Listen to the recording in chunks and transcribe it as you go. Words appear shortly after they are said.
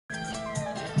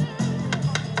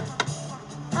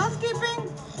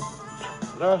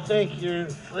No, thank you.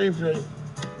 Sleeping.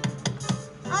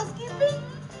 Housekeeping?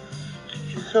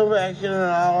 Could you come back in an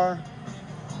hour?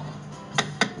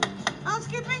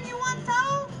 Housekeeping, you want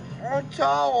towel? More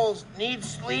towels. Need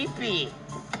sleepy.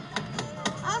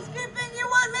 Housekeeping, you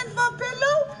want mint for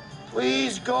pillow?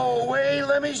 Please go away.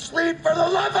 Let me sleep for the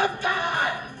love of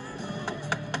God.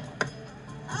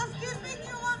 Housekeeping,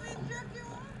 you want me jerky?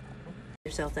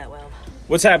 Yourself that well.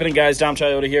 What's happening, guys? Dom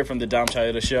Chioda here from the Dom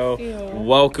Chioda Show. Ew.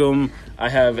 Welcome. I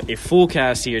have a full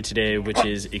cast here today, which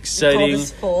is exciting.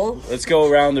 Full. Let's go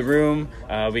around the room.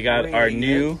 We got our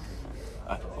new...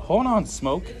 hold on,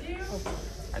 Smoke.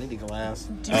 I need a glass.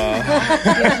 Did you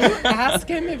ask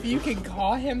him if you could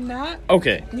call him that?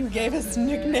 Okay. You gave us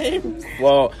nicknames.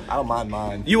 Well, I don't mind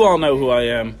mine. you all know who I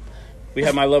am. We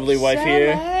have my lovely wife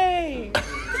here. Hey.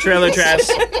 Trailer Trash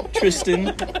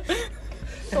Tristan.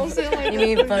 Don't say it like You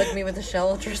mean fuck me with a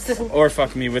shell, Tristan? Or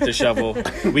fuck me with a shovel.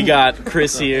 We got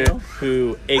Chris here,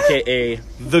 who, a.k.a.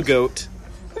 The GOAT.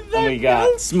 And we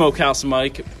got Smokehouse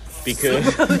Mike, because...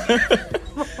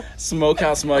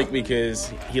 Smokehouse Mike,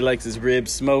 because he likes his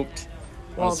ribs smoked.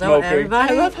 Well, I'm a don't smoker. I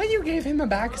everybody. love how you gave him a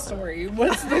backstory.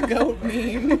 What's the goat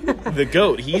mean? The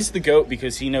GOAT. He's the GOAT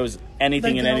because he knows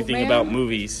anything The and goat anything man? about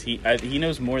movies. He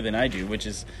knows more than I do, which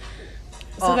is...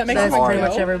 So that makes that's him a pretty goat?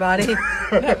 much everybody.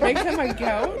 That makes him a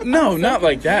goat? No, not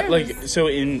like that. Like, so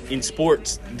in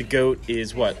sports, the GOAT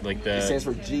is what? Like It stands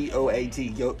the... for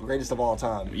GOAT, greatest of all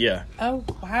time. Yeah. Oh,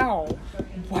 wow.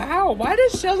 Wow. Why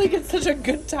does Shelly get such a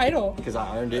good title? Because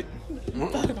I earned it.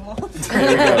 Fuck off.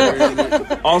 There we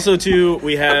go. Also, too,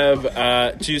 we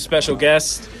have two special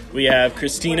guests. We have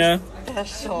Christina.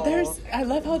 I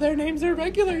love how their names are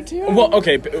regular, too. Well,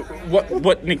 okay,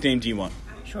 what nickname do you want?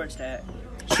 Short stack.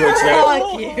 Short stack.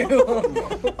 Fuck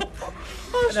you.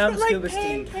 And I'm Scuba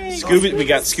Steve. Scuba. We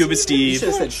got Scuba You Steve. should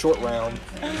have said short round.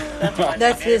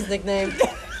 That's his nickname.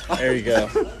 There you go.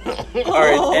 All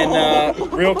right,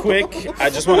 and real quick, I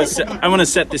just want to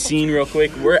set the scene real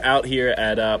quick. We're out here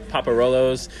at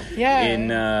Paparolo's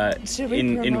Yeah. Should we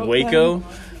in promote Waco.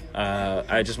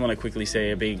 I just want to quickly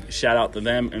say a big shout out to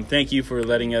them and thank you for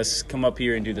letting us come up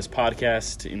here and do this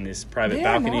podcast in this private They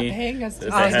are balcony. not paying us to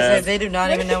that I was they gonna say have. they do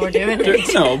not even know we're doing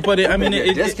it. No, but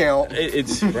Discount.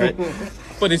 it's right.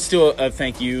 But it's still a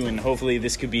thank you, and hopefully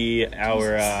this could be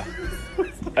our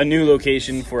a new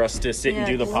location for us to sit and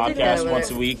do the we'll do that podcast over once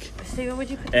there. a week. Steven, would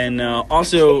you put And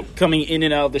also coming in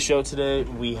and out of the show today,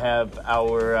 we have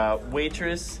our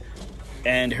waitress,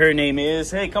 and her name is.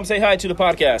 Hey, come say hi to the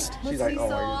podcast. She's like,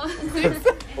 oh,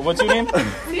 What's your name?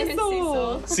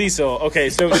 Cecil. Okay,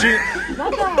 so she. we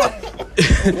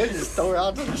just throw her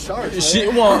out to the sharks. She,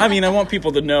 well, I mean, I want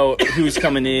people to know who's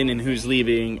coming in and who's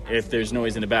leaving if there's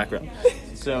noise in the background.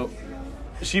 So,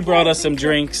 she brought us some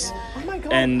drinks, Oh my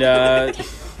God. and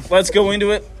let's go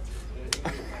into it.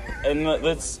 And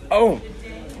let's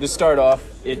start off.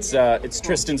 It's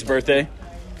Tristan's birthday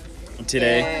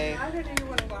today.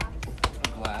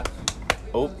 Glass.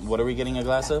 Oh, what are we getting a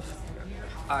glass of?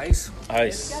 Ice.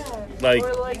 Ice, like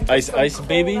ice,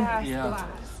 baby. Yeah.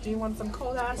 Do you want some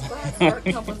cold ass glass or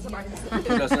come with some ice?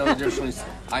 That's another difference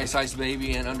between ice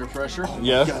baby and under pressure.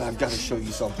 Yeah. God, I've got to show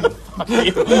you something.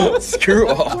 Screw You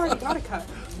off. already got a cup.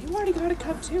 You already got a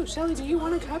cup too. Shelly, do you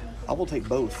want a cup? I will take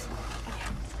both.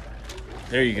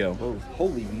 There you go. Both.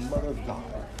 Holy mother of God.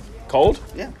 Cold?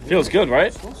 Yeah. Feels good,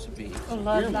 right? Supposed to be. I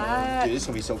love that. Dude, it's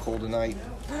going to be so cold tonight.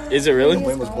 Is it really? The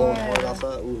wind was blowing hard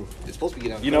outside. Ooh, it's supposed to be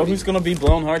getting out. You know who's gonna be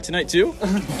blown hard tonight too?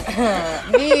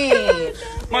 me?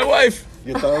 My wife.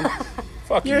 Your thumb?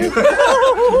 Fuck you.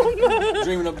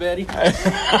 Dreaming of Betty.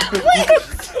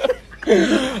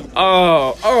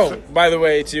 Oh, by the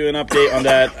way, to an update on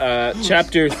that,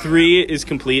 chapter 3 is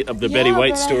complete of the Betty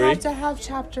White but story. I have to have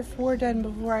chapter 4 done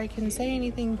before I can say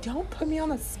anything. Don't put me on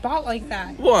the spot like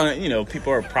that. Well, you know,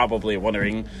 people are probably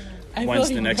wondering I when's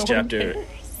feel the like next no one chapter.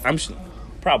 cares.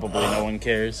 Probably no one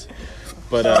cares.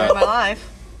 But Story of my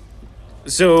life.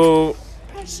 so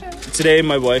today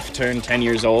my wife turned 10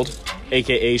 years old,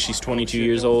 aka she's 22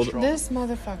 years old. This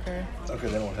motherfucker. Okay,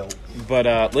 that won't help.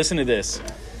 But listen to this.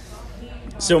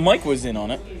 So Mike was in on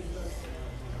it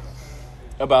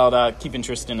about keeping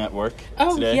Tristan at work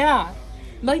Oh, today. yeah.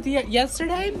 Like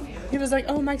yesterday, he was like,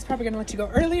 oh, Mike's probably going to let you go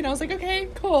early. And I was like, okay,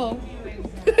 cool.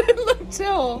 Look,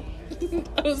 chill.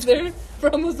 I was there for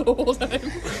almost the whole time.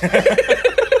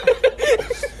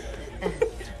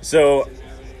 So,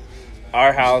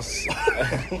 our house.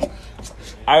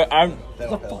 I'm.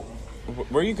 That'll help.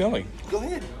 Where are you going? Go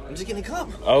ahead. I'm just getting a cup.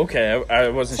 Oh, okay, I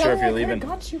wasn't sure if you're I leaving.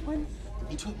 got you one.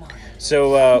 You took mine.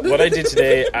 So, what I did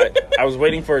today, I was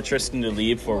waiting for Tristan to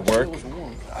leave for work,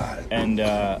 and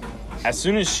as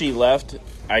soon as she left,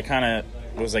 I kind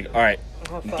of was like, all right,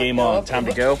 Game on, time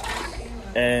to go.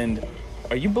 And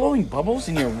are you blowing bubbles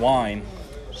in your wine?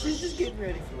 She's just getting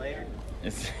ready for later.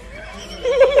 It's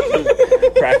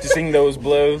practicing those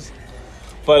blows.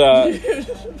 But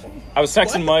I was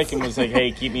texting Mike and was like,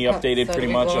 hey, keep me updated So pretty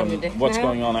you're much blowing on your dick what's now?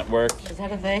 going on at work. Is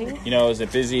that a thing? You know, is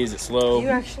it busy? Is it slow? You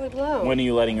actually blow. When are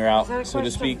you letting her out, that a so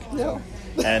to question?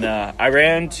 speak? And I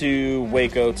ran to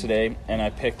Waco today, and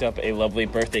I picked up a lovely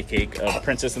birthday cake of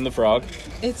Princess and the Frog.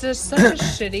 It's just such a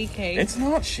shitty cake. It's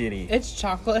not shitty. It's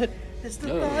chocolate.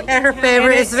 And her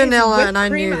favorite is vanilla, and I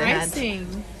knew whipped cream that.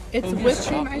 icing. It's whipped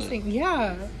cream icing.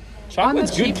 Yeah. Chocolate's On the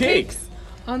good cheap cake. cakes.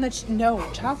 No,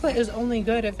 chocolate is only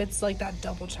good if it's like that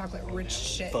double chocolate rich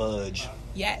shit. Fudge.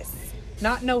 Yes.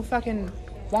 Not no fucking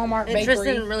Walmart And bakery.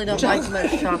 Tristan really don't like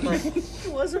much chocolate. It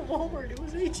wasn't Walmart. It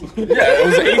was H-E-B. Yeah,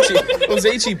 it was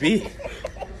HEB.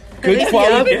 Good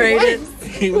quality cake. Upgraded.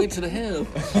 He went to the hill.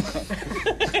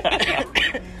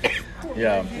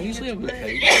 Yeah. I usually have good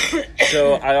cake.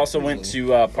 So I also went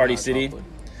to Party City,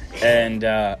 and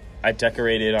I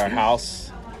decorated our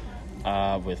house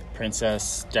with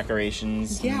princess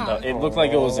decorations. Yeah. It looked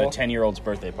like it was a 10-year-old's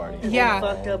birthday party. Yeah.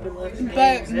 Fucked up and left.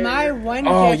 But my one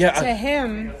Oh, gift yeah, to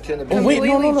him Couldn't have Oh, been, wait,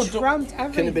 completely no, trumped couldn't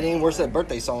have been everything. any worse than that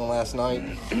birthday song last night.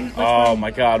 Oh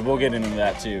my God, we'll get into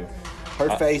that too. Her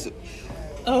face.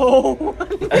 Oh.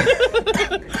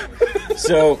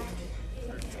 So,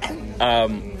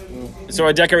 so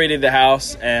I decorated the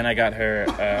house, and I got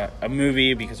her a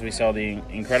movie because we saw The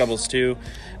Incredibles 2.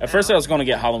 At first, I was going to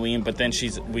get Halloween, but then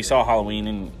we saw Halloween,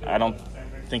 and I don't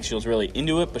think she was really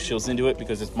into it, but she was into it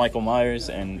because it's Michael Myers,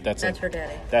 and that's That's her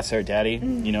daddy. That's her daddy,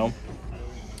 you know.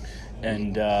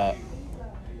 And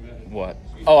what?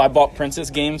 Oh, I bought Princess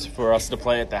games for us to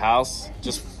play at the house,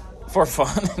 just for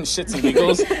fun and shits and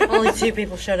giggles. Only 2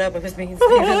 people showed up. It was me and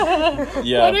Steven.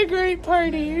 Yeah. What a great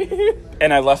party.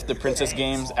 And I left the Princess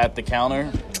games at the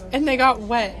counter. And they got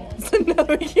wet. So now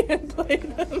we can't play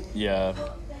them. Yeah.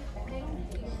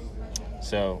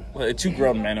 So, 2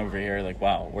 grown men over here, like,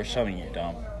 wow, we're showing you,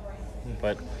 Dom.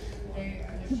 But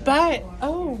But,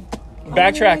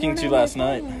 backtracking to last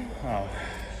night. Oh.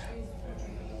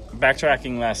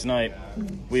 Backtracking last night,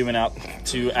 we went out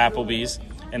to Applebee's,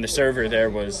 and the server there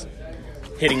was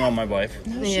hitting on my wife.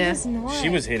 no, she Yeah. was not. She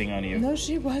was hitting on you. No,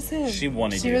 she wasn't. She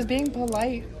wanted She you. was being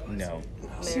polite. No.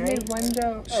 She made one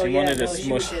joke. She wanted to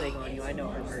smush. hitting on you. I know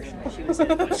her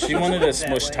version. She wanted to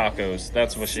smush tacos.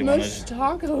 That's what she Smush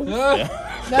wanted. tacos. Yeah.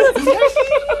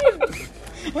 That's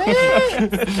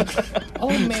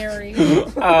Oh, Mary.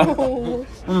 Oh.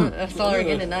 That's all we're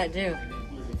getting tonight, too.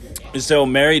 So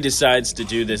Mary decides to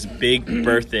do this big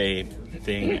birthday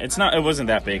thing. It wasn't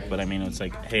that big, but I mean, it's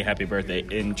like, hey, happy birthday.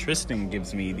 And Tristan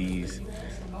gives me these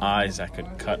eyes that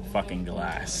could cut fucking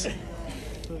glass.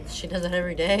 She does it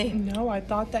every day. No, I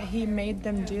thought that he made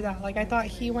them do that. Like, I thought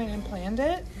he went and planned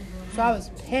it. So I was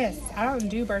pissed. I don't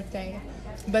do birthday.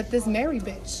 But this Mary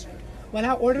bitch, when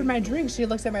I ordered my drink, she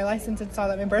looked at my license and saw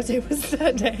that my birthday was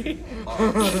that day.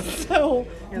 So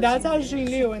that's how she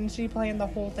knew, and she planned the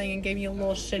whole thing and gave me a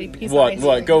little shitty piece of ice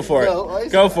What? cream. Go for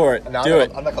it. Go for it. No, Do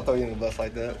it. I'm not gonna throw you in the bus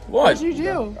like that. What? What'd you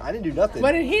do? I didn't do nothing.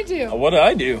 What did he do? What did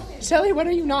I do? Shelly, what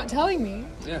are you not telling me?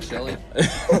 Yeah, Shelly.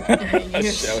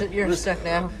 You're stuck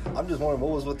now. I'm just wondering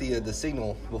what was with the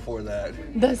signal before that.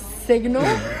 The signal?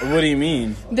 What do you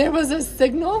mean? There was a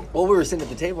signal? Well, we were sitting at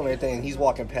the table and everything, and he's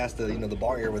walking past the the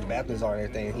bar area where the bathrooms are and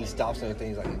everything, and he stops and everything.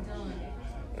 He's like,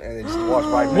 and then just walks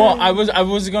right. Well, I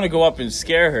was gonna go up and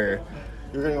scare her.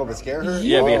 You're gonna go up and scare her?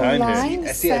 Yeah, You behind her. lying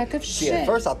sack of See, shit. at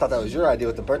first I thought that was your idea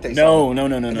with the birthday No, song. no.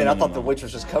 And then I thought no. the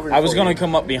waitress was covering. I was for gonna you.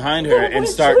 come up behind her and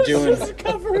start doing. She's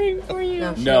covering for you.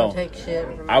 No, she No. don't take shit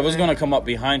from I was her. gonna come up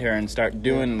behind her and start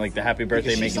doing like the happy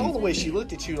birthday She saw the making. way she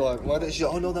looked at you like, well, she's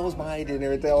like, oh no, that was my idea and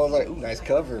everything. I was like, ooh, nice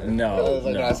cover. I No, was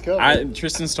like, nice cover.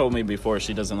 Tristan's told me before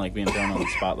she doesn't like being thrown on the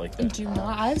spot like that. Do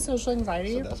not. I have social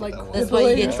anxiety. So that's what like that was. That's why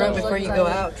you get crippling drunk social before you go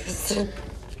anxiety.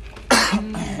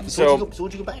 out. So So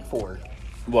what'd you go back for?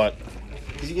 what?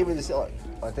 Because you gave me this I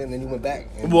think, and then you went back.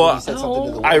 And Well, you said something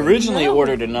to the I woman. originally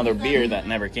ordered another beer that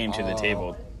never came to the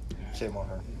table, Shame on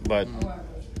her. but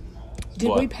Did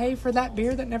What? we pay for that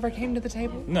beer that never came to the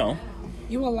table? no,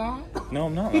 You a lie? no,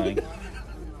 I'm not lying.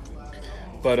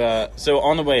 But so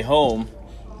on the way home,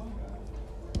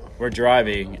 we're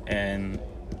driving, and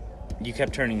you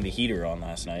kept turning the heater on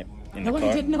last night in the No, I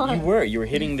car. did not. You were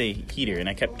hitting the heater, and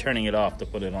I kept turning it off to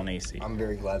put it on AC. I'm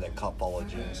very glad that cop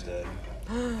followed you instead.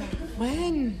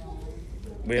 When?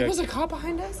 We There had- was a cop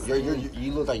behind us?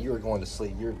 You looked like you were going to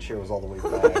sleep. Your chair was all the way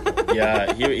back.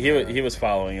 yeah, he was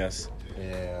following us.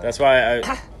 Yeah. That's why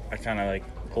I kind of like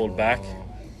pulled back.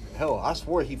 Hell, I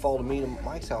swore he followed me to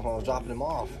Mike's house when I was dropping him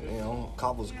off.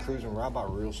 Cop was cruising right by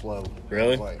real slow. Really? I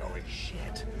was like, oh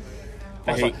shit.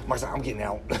 I hate. Mike's like, I'm getting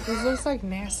out. This looks like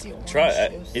nasty orange Try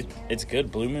it. juice. It's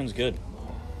good. Blue Moon's good.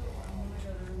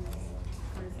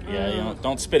 Yeah,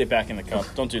 don't spit it back in the cup.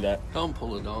 Don't do that. Don't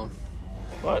pull it on.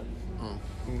 What?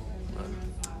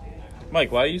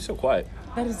 Mike, why are you so quiet?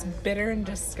 That is bitter and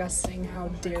disgusting. How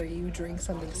dare you drink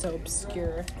something so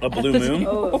obscure? A Blue Moon?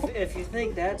 Oh, if you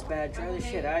think that's bad, try the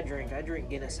shit I drink. I drink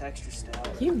Guinness Extra Stout.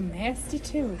 You nasty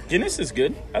too. Guinness is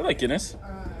good. I like Guinness.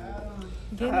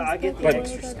 I get the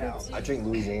Guinness, extra stout. I drink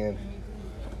Louisiana.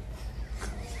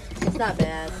 It's not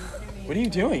bad. What are you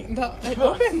doing? It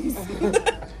opens.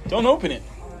 Don't open it.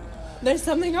 There's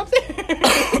something up there.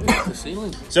 The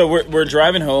ceiling. So we're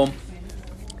driving home,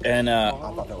 and I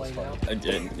thought that was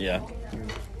funny. yeah,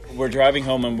 we're driving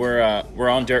home and we're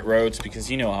on dirt roads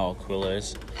because you know how Aquila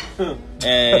is,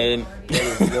 and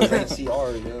Those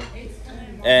HCR,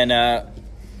 and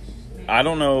I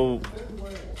don't know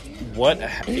what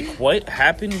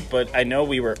happened, but I know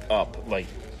we were up. Like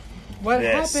What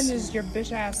Yes. happened is your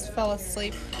bitch ass fell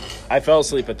asleep. I fell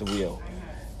asleep at the wheel,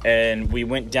 and we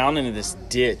went down into this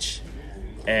ditch,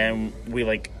 and we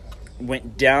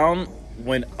went down,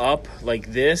 went up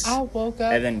like this, I woke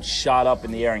up. and then shot up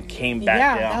in the air and came back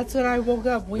yeah, down. that's when I woke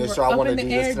up. We Mister, were I up wanna in the do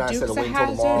this air, tonight instead Dukes of of waiting till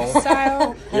Hazzard tomorrow.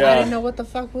 style. Yeah. I didn't know what the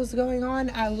fuck was going on.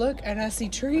 I look and I see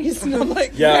trees, and I'm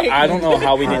like, Yeah, great. I don't know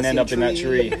how we didn't end up in that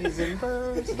tree.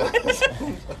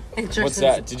 What's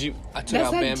that? Did you I took That's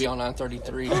out like- Bambi on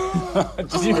 933.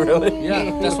 did you really?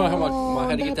 Yeah, that's why I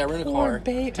had to get that rental Poor car.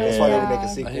 baby. That's why they would make a I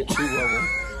sequel. hit 2 of them.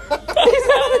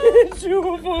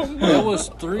 Two of them. That was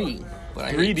 3, but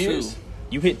I 3 hit 2. deers.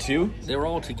 You hit 2? They were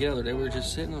all together. They were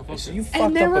just sitting in the So fucking. you And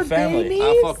fucked there up were a family. babies?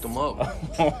 I fucked them up.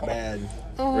 Bad.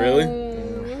 Really?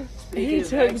 Speaking He of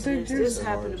took accidents, pictures. this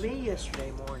happened to me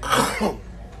yesterday morning.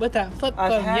 With that flip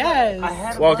I've phone, had, yes. I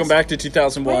had a Welcome Mustang- back to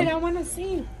 2001. Wait, I want to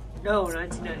see. No,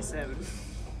 1997.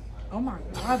 Oh my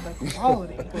god, the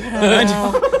quality.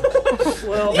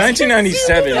 Well,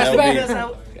 1997, That's LB.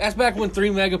 back, that's back when 3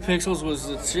 megapixels was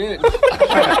the shit. no,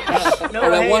 Or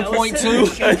that hey, I was 1.2? sitting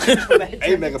there trying to 8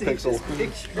 take megapixels. this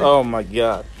picture. Oh my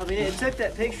god. I mean, it took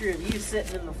that picture of you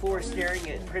sitting in the forest staring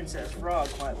at Princess Frog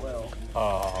quite well.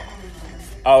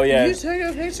 Oh yeah. You took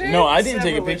a picture? No, I didn't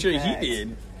take a Several picture. He impacts.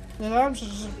 did. And I'm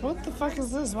just, what the fuck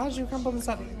is this? Why'd you come up with this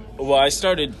up? Well,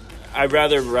 I'd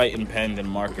rather write in pen than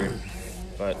marker,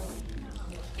 but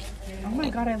Oh my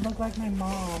god, I look like my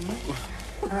mom.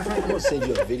 I'm gonna send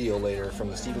you a video later from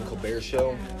the Stephen Colbert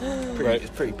show. Right. It's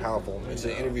pretty powerful. It's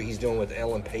an interview he's doing with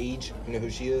Ellen Page. You know who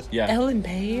she is? yeah. Ellen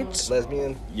Page?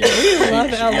 Lesbian. Yeah.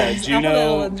 love Yeah, Ellens. Juno,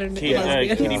 All the Ellens are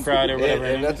lesbians. Kitty Pryde or And, whatever.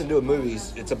 and nothing to do with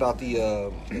movies. It's about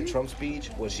the Trump speech.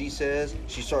 What she says,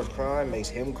 she starts crying, makes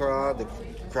him cry. The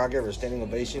crowd gave her a standing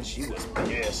ovation. She was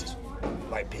pissed.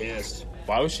 Like pissed.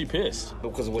 Why was she pissed?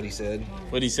 Because of what he said.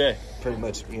 What'd he say? Pretty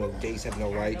much, gays have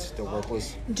no rights. They're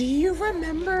worthless. Do you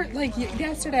remember,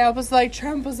 yesterday I was like,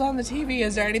 Trump was on the TV.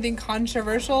 Is there anything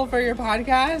controversial for your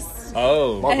podcast?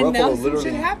 Oh. Mark And now Ruffalo some literally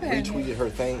shit happened. retweeted her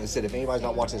thing and said, if anybody's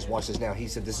not watching this, watch this now. He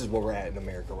said, this is where we're at in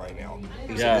America right now.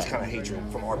 He Yeah. said, this kind of hatred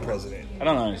from our president. I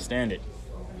don't understand it.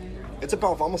 It's a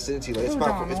powerful. I'm going to send it to you later. It's Who,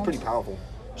 powerful. It's Donald? pretty powerful.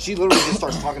 She literally just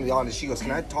starts talking to the audience. She goes,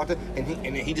 can I talk to And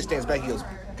then he just stands back. He goes,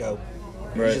 go.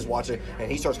 And Right. he's just watching. And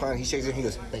he starts crying. He shakes her. He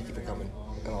goes, thank you for coming.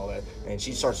 And all that. And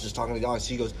she starts just talking to the audience.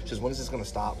 She goes, when is this going to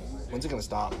stop? When's it going to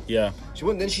stop? Yeah.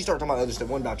 Then she started talking about other stuff.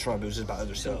 It wasn't about Trump. It was just about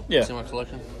other stuff. Yeah. See my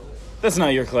collection? That's not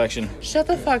your collection. Shut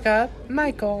the fuck up,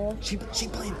 Michael. She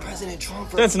blamed President Trump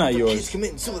for That's not for yours. kids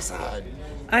committing suicide.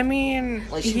 I mean,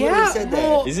 Like, she yeah, literally said that.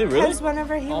 well, Is it really? because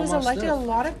whenever he was Almost elected, did. a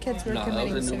lot of kids were No, that was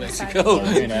committing in New suicide. Mexico. in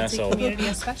the You're an LGBT asshole. community,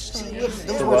 especially. Those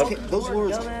Dumbass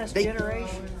words,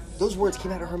 generation. those words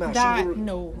came out of her mouth. That- she literally,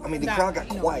 no. I mean, the That- crowd got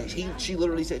no. quiet. She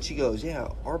literally said, she goes, yeah,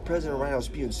 our president right now is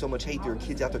spewing so much hate. There are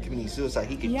kids out there committing suicide.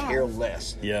 He could Yeah. care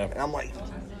less. Yeah. And I'm like,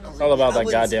 all about I that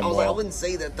wouldn't- goddamn I was like, I wall. wouldn't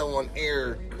say that though on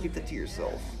air. Keep that to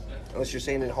yourself. Unless you're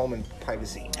saying it at home in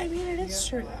privacy. I mean, it is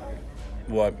true.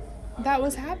 What? That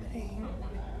was happening.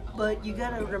 But you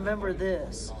gotta remember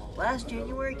this. Last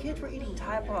January, kids were eating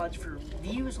Tide Pods for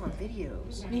views on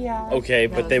videos. Yeah. Okay,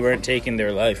 but they weren't taking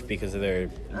their life because of their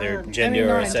gender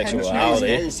not or intentionally. Now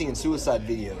sexuality. you're seeing suicide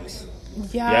videos.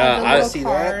 Yeah, Yeah, the I little See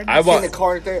card. that? I I've wa- seen the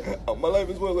card there. Oh, my life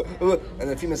is well. And then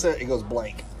a few minutes later, it goes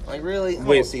blank. Like, really? I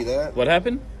Wait, don't see that. What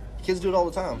happened? Kids do it all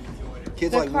the time.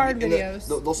 Kids The like card and videos.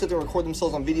 They'll sit there and record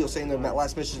themselves on video saying their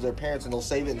last message to their parents, and they'll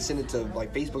save it and send it to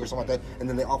like Facebook or something like that, and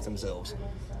then they off themselves.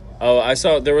 Oh, I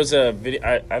saw there was a video.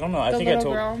 I don't know. I The think I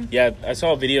little told. girl? Yeah, I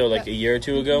saw a video like a year or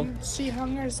two ago. She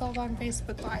hung herself on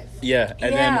Facebook Live. Yeah,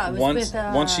 and Yeah, it then was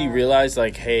once she with, realized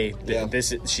like, hey, Yeah.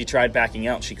 she tried backing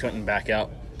out. She couldn't back out.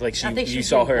 Like I think you she's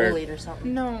saw being her. bullied or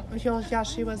something. No, yeah,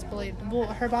 she was bullied. Well,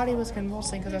 her body was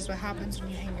convulsing because that's what happens when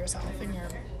you hang yourself and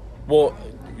Well,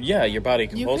 yeah, your body you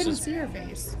couldn't convulses. see her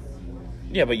face.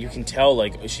 Yeah, but you can tell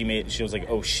like she was like,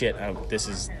 oh shit, I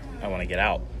want to get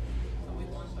out.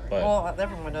 But Well,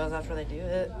 everyone does after they do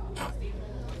it.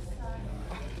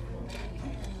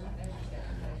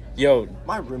 yo,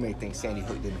 My roommate thinks Sandy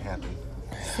Hook didn't happen.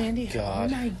 Sandy,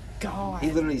 God. oh my god.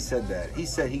 He literally said that.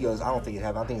 He goes, I don't think it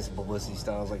happened. I think it's a publicity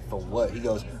stunt. I was like, for what? He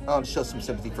goes, to show some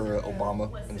sympathy for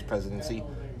Obama and his presidency.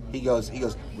 He goes, we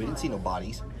didn't see no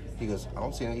bodies. He goes, I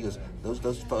don't see any. He goes, those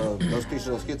pictures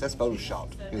of those kids, that's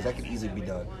photoshopped. He goes, that could easily be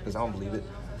done. Because I don't believe it.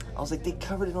 I was like, they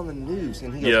covered it on the news.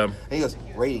 And he goes,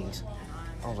 ratings.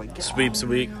 I was like, God, sweeps a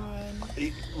week.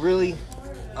 really?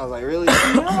 I was like, really?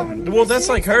 Well, that's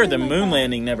like her. The moon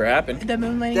landing never happened. The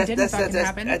moon landing didn't fucking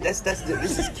happen. This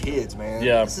is kids, man.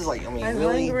 Yeah. This is like, I mean, I'm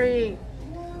really? hungry.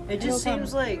 It just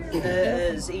seems like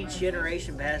as each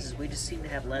generation passes, we just seem to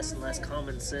have less and less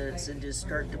common sense and just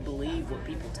start to believe what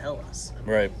people tell us.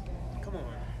 Right. Come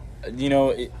on. You know,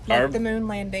 Like the moon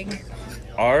landing.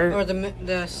 Or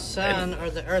the sun or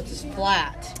the earth is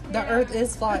flat. The earth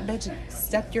is flat, bitch.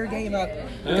 Step your game up.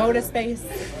 Go to space.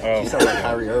 You sound like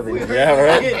Kyrie Irving. Yeah,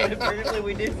 right. Apparently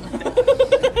we did.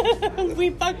 We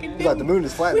fucking He's like, the moon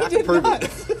is flat. And I can prove it.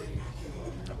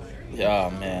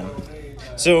 Yeah, man.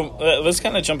 So let's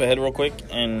kind of jump ahead real quick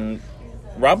and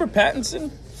Robert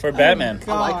Pattinson for Batman. God.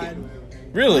 I like it.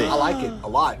 Really? I like it a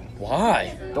lot.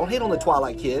 Why? Don't hate on the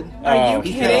Twilight kid. Are you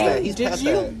He's kidding? past that. He's Did past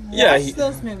you that. Yeah, watch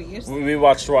those movies? We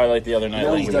watched Twilight the other night. You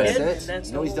know what he's like, done did? since? That's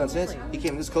You know what he's the done whole since? point. He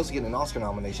came this close to getting an Oscar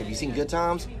nomination. Have you seen Good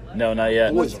Times? No, not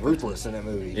yet. Boy's ruthless in that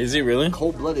movie. Is he really?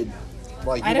 Cold-blooded.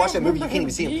 Like, I you watch don't that movie, you remember can't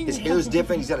even see him. him His being hair's that.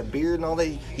 different. He's got a beard and all that.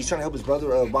 He's trying to help his brother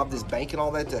rob this bank and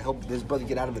all that to help his brother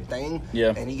get out of a thing.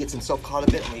 Yeah. And he gets himself caught up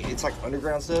in it. I mean, it's like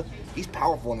underground stuff. He's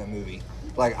powerful in that movie.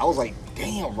 Like, I was like,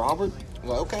 damn, Robert. I'm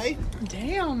like, okay.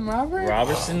 Damn, Robert.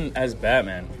 Robertson as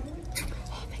Batman.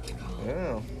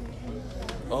 Yeah.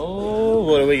 Oh,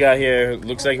 what do we got here?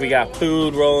 Looks like we got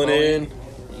food rolling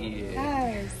in.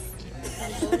 Guys.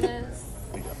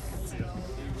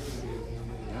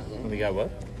 We got what?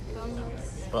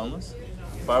 Boneless.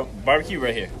 Barbecue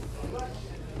right here.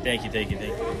 Thank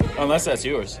you. Unless that's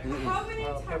yours.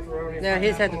 No,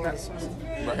 his had the best.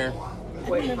 Right here.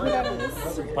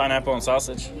 Pineapple and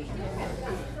sausage.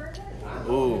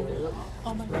 Ooh.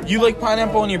 Oh my god. You like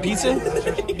pineapple on your pizza?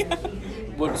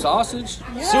 With sausage? So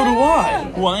do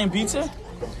I. Hawaiian pizza?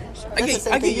 I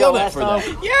get yelled at for that.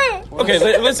 Yeah.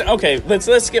 Okay,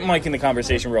 let's get Mike in the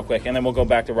conversation real quick, and then we'll go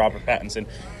back to Robert Pattinson.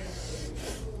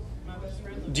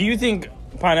 Do you think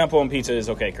pineapple on pizza is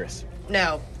okay, Chris?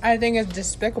 No. I think it's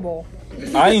despicable.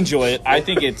 I enjoy it. I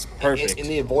think it's perfect. In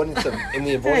the avoidance of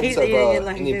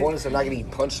not getting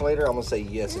punched later, I'm gonna say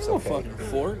yes, it's okay.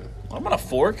 Fork? I'm on a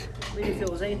fork. I mean, if it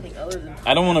was anything other than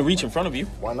I don't want to reach in front of you.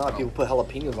 Why not? People put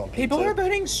jalapenos on pizza. People are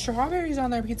putting strawberries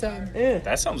on their pizza.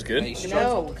 That sounds good.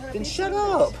 No. Then shut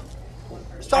up.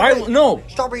 No.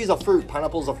 Strawberry is a fruit.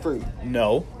 Pineapple is a fruit.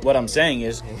 No. What I'm saying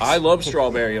is, I love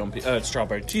strawberry on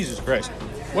strawberry. Jesus Christ.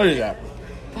 What is that?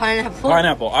 Pineapple.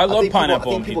 Pineapple. I love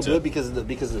pineapple I on think people do pizza. it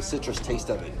because of the citrus taste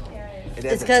of it. It It's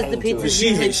has a 'cause tang the to pizza- it. She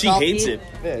usually hates salty. it.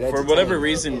 Yeah, that's For a whatever tang.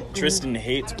 reason, Tristan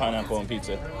hates pineapple on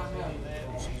pizza.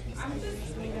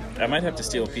 I might have to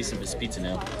steal a piece of his pizza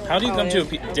now. How do you come to a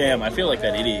pizza? Damn, I feel like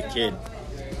that idiot kid.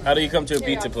 How do you come to a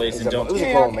pizza place and It don't? was a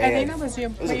Yeah, grown I man. think that was you.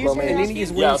 It was Were a you grown man. And then serious?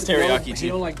 he gets Yeah, wings. it's teriyaki He too.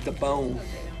 don't like the bone.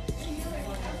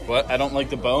 What? I don't like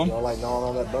the bone. Y'all like gnawing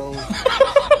on that bone?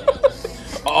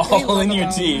 All in your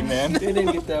tea, man. They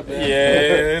didn't get that bad.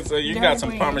 Yeah, so you got Daddy some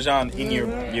wing. Parmesan in your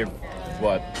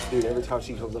what? Dude, every time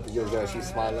she comes up and goes down, she's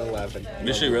smiling and laughing.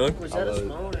 Is she really? was that I a love it.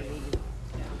 small or medium?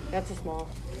 That's a small.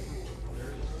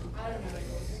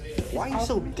 Why are you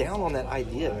so down on that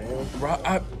idea,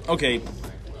 man? Okay,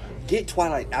 Get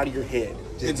Twilight out of your head.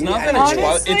 Just it's get not it that out of it's your head.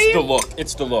 Honestly- it's the look.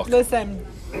 It's the look. Listen,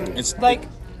 It's like,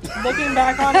 looking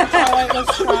back on it, Twilight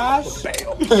was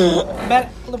trash.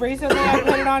 But recently I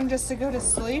put it on just to go to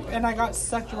sleep, and I got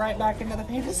sucked right back into the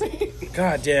fantasy.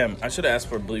 God damn, I should have asked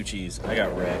for blue cheese. I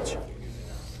got reg.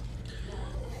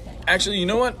 Actually, you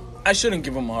know what? I shouldn't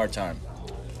give him a hard time.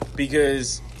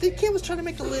 Because, The kid was trying to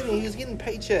make a living. He was getting a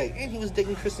paycheck, and he was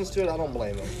digging Kristen Stewart. I don't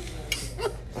blame him.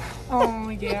 Oh,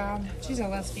 yeah. She's a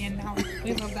lesbian now.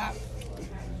 We love that.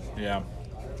 yeah.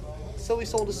 So he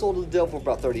sold his soul to the devil for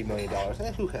about $30 million.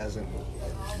 Who hasn't?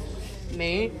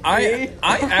 Me? I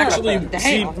actually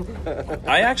see. Damn.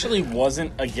 I actually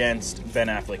wasn't against Ben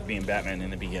Affleck being Batman in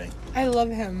the beginning. I love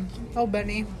him. Oh,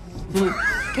 Benny.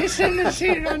 He shouldn't have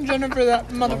cheated on Jennifer, that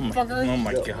motherfucker. Oh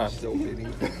my god. So many.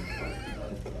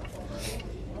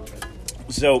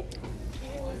 So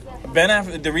Ben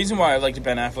Affleck. The reason why I liked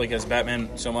Ben Affleck as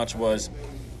Batman so much was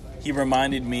he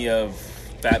reminded me of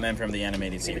Batman from the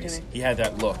animated series. He had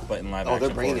that look, but in live Oh, action.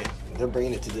 they're bringing form. it. They're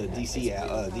bringing it to the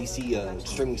DC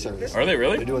streaming service. Are they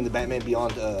really? They're doing the Batman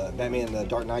Beyond, Batman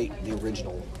Dark Knight, the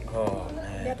original. Oh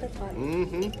man.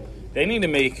 Mm-hmm. They need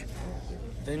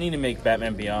to make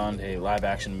Batman Beyond a live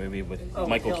action movie with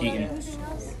Michael Keaton.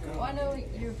 Well, I know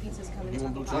your pizza's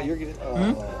coming. Oh, you're good.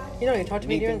 You don't even talk to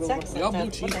me during sex. Y'all Like blue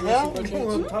that. cheese. What the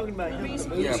hell? I'm talking about him.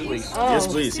 Yeah, please. Oh. Yes,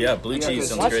 please. Yeah, blue cheese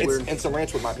sounds great. And some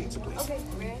ranch with my pizza, please. Okay,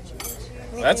 ranch.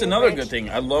 That's another good thing.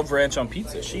 I love ranch on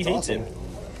pizza. She hates awesome. it.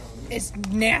 It's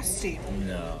nasty.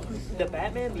 No. The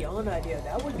Batman Beyond idea,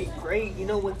 that would be great. You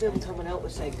know, with them coming out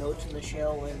with, say, Ghost in the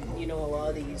Shell and, you know, a lot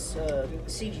of these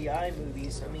CGI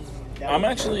movies. I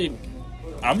mean,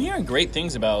 I'm hearing great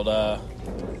things about,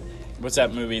 what's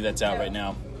that movie that's out right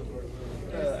now?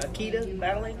 Akita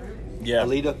battling. Yeah.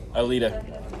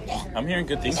 Alita. I'm hearing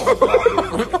good things. It's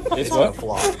It's gonna what?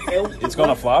 flop. It's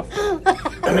gonna flop?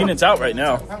 I mean, it's out right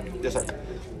now. Yes, sir.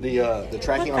 The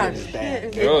tracking on it is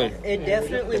bad. Really? It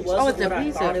definitely Oh, wasn't it's a what I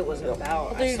pizza. thought it was about.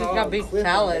 I thought you just saw got a beef clip of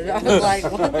salad. it. I was like,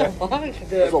 what the fuck?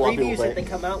 The That's what a lot of people previews that they think.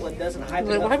 come out with doesn't hype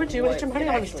Like, it up. why would you waste your money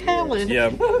on actually salad?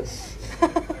 Yeah.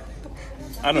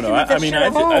 I don't know. I mean,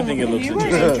 I think it looks You were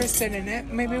interesting. interested in it.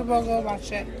 Maybe we'll go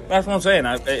watch it. That's what I'm saying.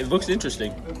 It looks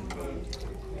interesting.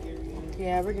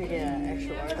 Yeah, we're gonna get an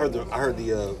extra large. I heard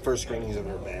the first screenings of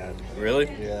it are bad. Really?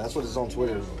 Yeah, that's what it's on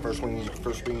Twitter. First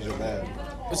screenings are bad.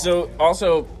 So,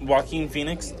 also, Joaquin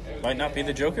Phoenix might not be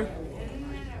the Joker?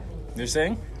 They're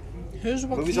saying? Who's The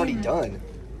Joaquin? movie's already done.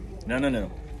 No.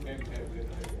 No.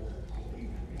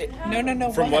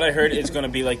 From what I heard, it's going to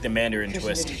be like the Mandarin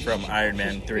twist from Iron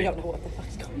Man We 3. don't know what the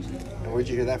fuck's going on. And where'd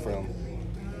you hear that from?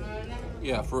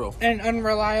 Yeah, for real. An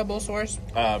unreliable source.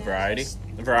 Variety.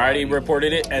 Variety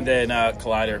reported it, and then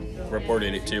Collider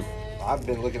reported it too. I've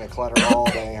been looking at Clutter all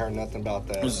day. Ain't heard nothing about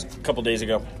that. It was a couple days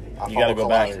ago. I You got to follow go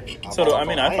back. Collider. So, I I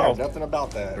ain't heard follow. nothing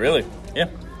about that. Really? Yeah.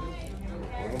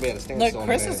 We're gonna be at a standstill. Look, in a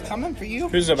Chris minute. is coming for you.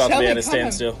 Who's about to be Shelly at a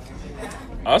coming. standstill?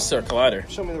 Us or Collider?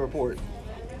 Show me the report.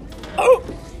 Oh!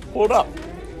 Hold up.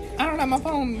 I don't have my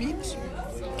phone, bitch.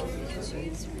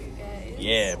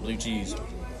 Yeah, blue cheese.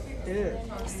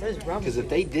 There's rum. Because if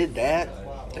they did that,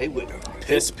 they would.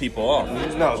 Piss people off.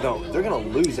 No, they're gonna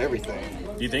lose everything.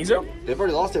 Do you think so? They've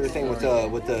already lost everything with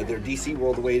their DC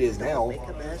world the way it is now.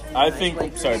 I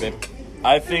think. Sorry, babe.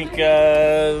 I think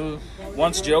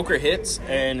once Joker hits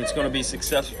and it's going to be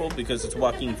successful because it's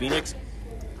Joaquin Phoenix,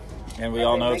 and we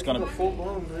all know it's going a to.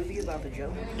 full-blown movie about the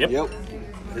Joker. Yep.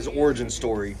 His origin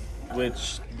story.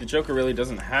 Which the Joker really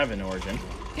doesn't have an origin.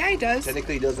 Yeah, he does.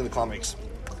 Technically, he does in the comics.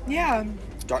 Yeah. In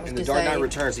the to Dark Knight say-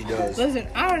 Returns, he does. Listen,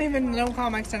 I don't even know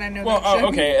comics, and I know Well, that shit.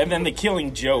 okay, and then the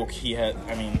Killing Joke he had.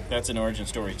 I mean, that's an origin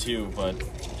story too. But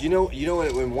You know,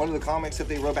 in one of the comics that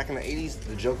they wrote back in the '80s,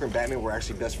 the Joker and Batman were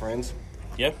actually best friends.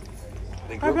 yep,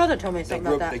 They My brother told me something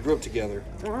about They that. grew up together,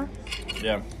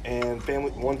 yeah. and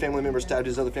one family member stabbed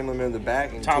his other family member in the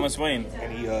back. And Thomas took, Wayne.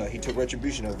 and he took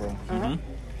retribution over him.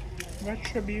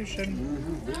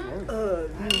 Retribution.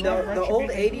 The old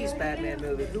 80s Batman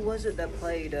movie, who was it that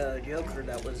played Joker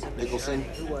that was in the Nicholson.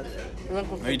 Shining? Who was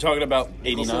it? Are you talking about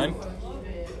 '89?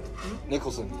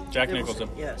 Nicholson. Jack Nicholson.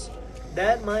 Yes.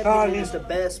 That might be just the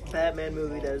best Batman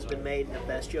movie that has been made and the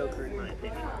best Joker in my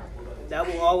opinion. That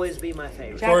will always be my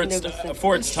favorite. Jack For its Nicholson.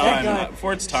 for its time.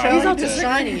 For its time. He's I on would The say.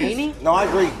 Shining, ain't he? No, I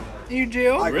agree. You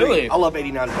do? I agree. Really? I love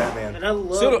 '89's Batman. And I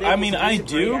love So, I Nicholson. mean, He's I a great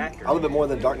do. actor. I love it more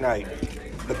than Dark Knight.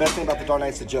 The best thing about the Dark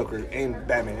Knight's the Joker and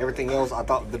Batman. Everything else, I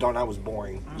thought the Dark Knight was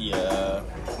boring. Yeah.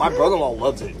 My brother-in-law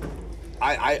loves it.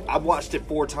 I've watched it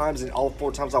 4 times, and all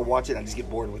 4 times I watch it, I just get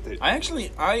bored with it. I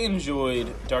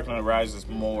enjoyed Dark Knight Rises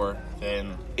more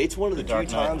than. It's one of the The few Dark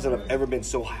Knight. times that I've ever been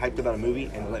so hyped about a movie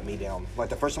and it let me down. Like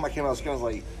the first time I came out of the screen, I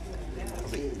was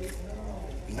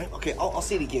like, okay, I'll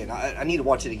see it again. I need to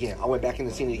watch it again. I went back in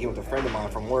and seen it again with a friend of mine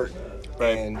from work,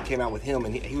 Right. and came out with him,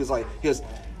 and he goes,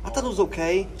 I thought it was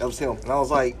okay. That was him, and I was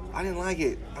like, I didn't like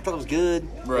it. I thought it was good.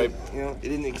 Right. But, you know, it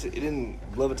didn't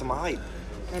live up to my hype.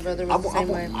 My brother was the same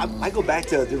way. I go back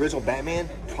to the original Batman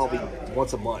probably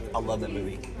once a month. I love that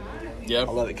movie. Yeah.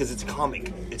 I love it because it's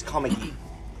comic. It's comic-y.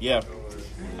 Yeah.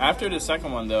 After the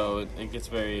second one, though, it gets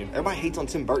very. Everybody hates on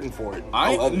Tim Burton for it.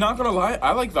 I'm love it. not gonna lie.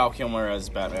 I like Val Kilmer as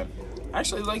Batman. I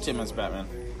actually liked him as Batman.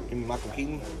 You mean Michael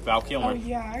Keaton? Val Kilmer. Oh,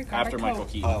 yeah, I got After a Michael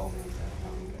coat. Keaton. Oh.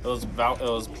 It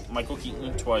was Michael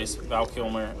Keaton twice, Val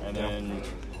Kilmer, and then.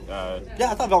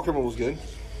 Yeah, I thought Val Kilmer was good.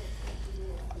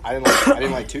 I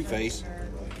didn't like Two-Face.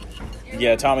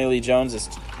 Yeah, Tommy Lee Jones is.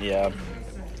 Yeah,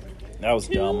 that was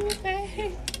dumb.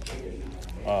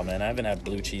 Oh man, I haven't had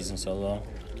blue cheese in so long.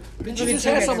 You just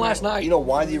had some last night. You know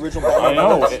why the original Batman? I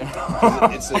know.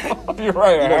 You're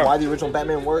right. You know why the original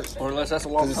Batman works? Or unless that's a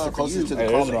long Because it's the time for you. closest to the It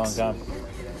is a long comics. time.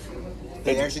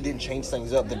 They actually didn't change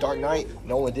things up. The Dark Knight,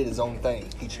 Nolan did his own thing.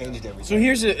 He changed everything. So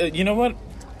here's you know what?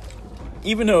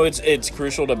 Even though it's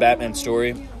crucial to Batman's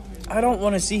story, I don't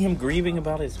want to see him grieving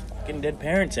about his fucking dead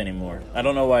parents anymore. I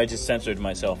don't know why I just censored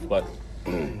myself, but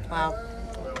Wow.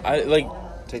 I like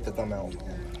Take the thumb out.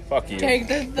 fuck you. Take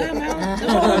the thumb out.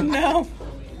 Oh, no.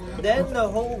 Then the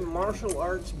whole martial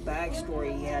arts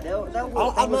backstory he had. That I'm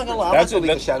was not gonna lie. I That's like the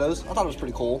League of that's- Shadows. I thought it was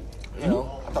pretty cool. You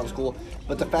know, I thought it was cool.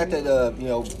 But the fact that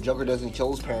Joker doesn't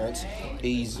kill his parents,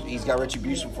 he's got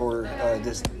retribution for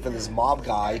this mob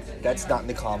guy. That's not in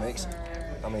the comics.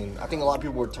 I mean, I think a lot of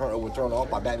people were thrown off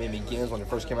by Batman Begins when it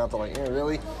first came out. They're like, "Yeah,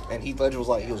 really?" And Heath Ledger was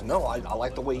like, "No, I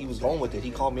like the way he was going with it. He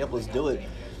called me up, let's do it."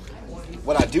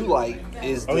 What I do like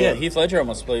is Heath Ledger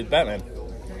almost played Batman.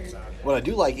 What I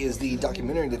do like is the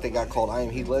documentary that they got called "I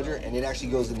Am Heath Ledger," and it actually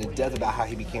goes into depth about how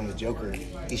he became the Joker.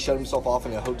 He shut himself off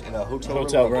in a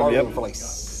hotel room, yep. for like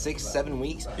 6-7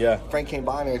 weeks. Yeah. Frank came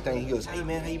by and everything. He goes, "Hey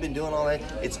man, how you been doing all that?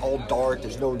 It's all dark.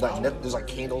 There's no there's like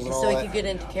candles and all So that." he could get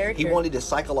into character. He wanted to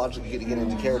psychologically get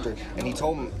into character, and he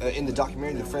told him in the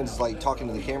documentary, the friend's like talking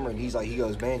to the camera, and he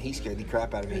goes, "Man, he scared the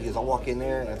crap out of me." He goes, "I walk in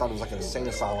there, and I thought it was like an insane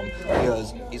asylum."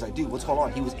 He's like, "Dude, what's going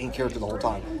on?" He was in character the whole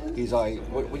time. He's like,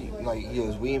 "What you, like?" He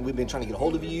goes, "We've been trying to get a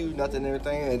hold of you, nothing, and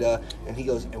everything." And he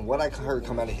goes, and what I heard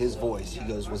come out of his voice, he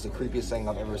goes, was the creepiest thing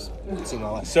I've ever seen in my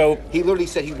life. So he literally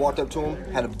said he walked up to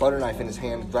him, had a butter knife in his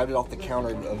hand, grabbed it off the counter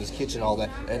of his kitchen, all that,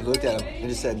 and looked at him and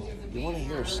just said, "You want to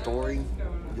hear a story?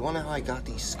 You want to know how I got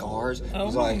these scars?"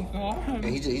 He's like, and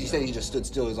he said he just stood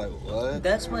still. He's like, "What?"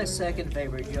 That's my second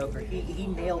favorite Joker. He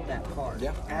nailed that part.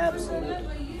 Yeah.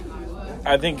 Absolutely.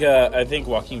 I think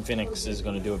Joaquin Phoenix is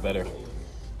going to do it better.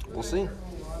 We'll see.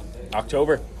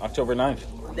 October 9th.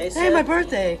 They Hey, said, my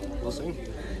birthday. We'll see.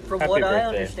 from Happy what I birthday.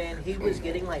 understand, he was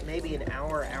getting like maybe an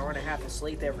hour and a half of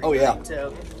sleep every Oh, night yeah.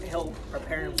 to help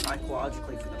prepare him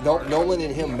psychologically for the No, part. Nolan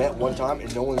and him met one time,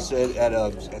 and Nolan said at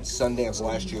Sundance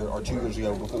last year or 2 years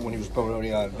ago, before when he was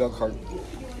promoting Doug Hart,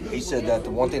 he said that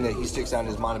the one thing that he sticks out in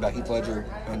his mind about Heath Ledger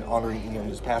and honoring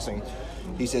his passing,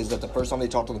 he says that the first time they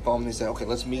talked on the phone, they said, "Okay,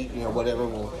 let's meet," whatever.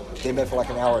 Well, they met for like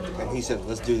an hour, and he said,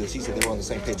 "Let's do this." He said they were on the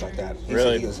same page like that.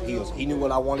 Really? Said, he goes, he knew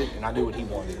what I wanted, and I knew what he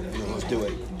wanted. He goes, "Let's do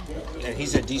it." And he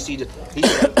said, Heath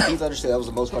Ledger said that was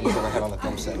the most fun he's ever had on the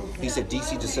film set. He said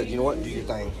DC just said, "You know what? Do your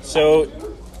thing." So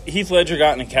Heath Ledger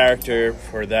got in a character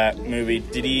for that movie.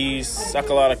 Did he suck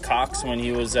a lot of cocks when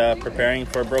he was preparing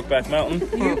for Brokeback Mountain?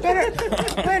 You better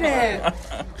quit it.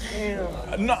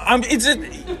 No,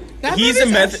 That he's a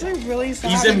movie's method. actually really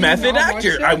sad. He's a Have you method not watched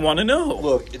actor. it? I want to know.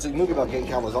 Look, it's a movie about getting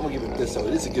Cowboys. I'm gonna give it this, though.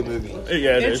 It is a good movie.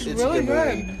 Yeah, it It's is. It's a really good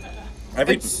good.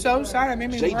 movie. It's so sad. It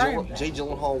made me cry. Jay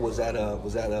Gyllenhaal was at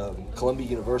Columbia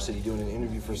University doing an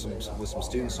interview with some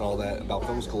students and all that about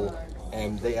film school,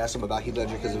 and they asked him about Heath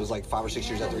Ledger because it was like 5 or 6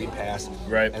 years after he'd passed.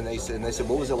 Right. And they said,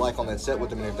 "What was it like on that set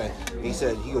with him and everything?" And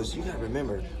he goes, "You gotta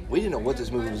remember, we didn't know what this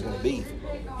movie was gonna be."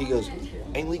 He goes,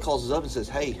 Ang Lee calls us up and says,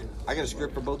 "Hey, I got a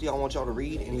script for both of y'all. I want y'all to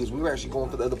read." And he goes, "We were actually going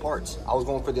for the other parts. I was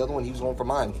going for the other one. He was going for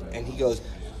mine." And he goes,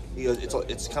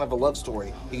 it's kind of a love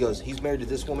story. He goes, he's married to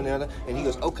this woman and he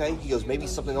goes, okay. He goes, maybe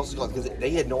something else is going, because they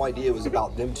had no idea it was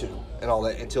about them two and all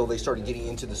that until they started getting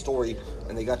into the story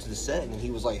and they got to the set and he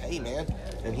was like, "Hey man,"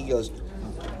 and he goes,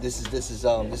 this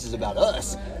is about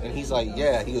us." And he's like,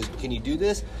 "Yeah." He goes, "Can you do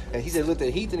this?" And he said, looked at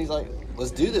Heath and he's like,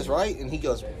 "Let's do this, right?" And he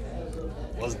goes,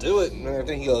 "Let's do it." And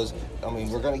everything. He goes,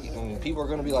 people are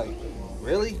gonna be like,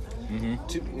 "Really?"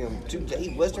 Mm-hmm. Two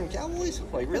gay Western cowboys?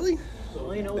 Like, really?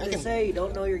 Well, you know what they say, you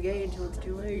don't know you're gay until it's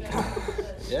too late.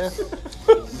 Yeah.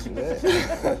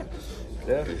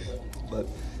 Yeah. But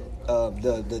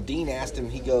the dean asked him,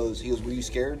 he goes, "Were you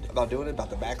scared about doing it, about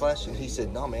the backlash?" And he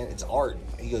said, "No, man, it's art."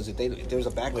 He goes, if there's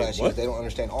a backlash, he goes, they don't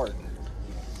understand art.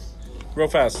 Real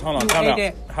fast. Hold on. You Time out.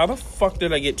 ate it. How the fuck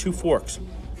did I get 2 forks?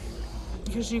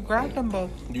 Because you grabbed them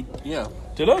both. Yeah.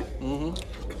 Did I?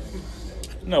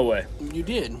 Mm-hmm. No way. You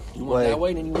did. You went that way,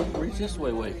 and then you went this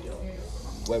way. Wait.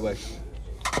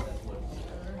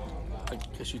 I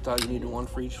guess you thought you needed one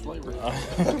for each flavor.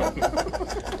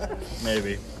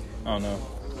 Maybe. I don't know.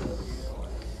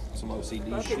 Some OCD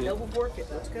Fuck it, shit. double fork it,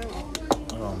 let's go.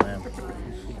 Oh man.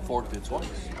 Forked it twice.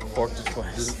 Forked it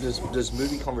twice. Does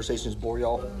movie conversations bore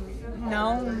y'all?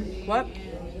 No. What?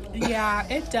 Yeah,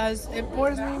 it does. It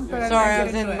bores me, but Sorry, I'm I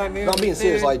was in my movie. No, I'm being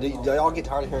serious. food. Like, do y'all get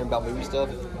tired of hearing about movie stuff?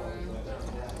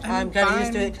 I'm kind of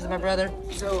used to fine. it because of my brother.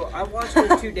 So I watched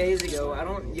it 2 days ago. I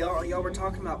don't. Y'all were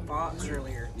talking about Fox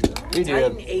earlier. We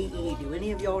Titan did. AE. Do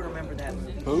any of y'all remember that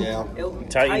movie? Yeah.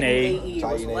 Titan AE. was the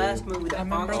Titan last AE. movie I that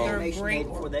remember Fox their Animation great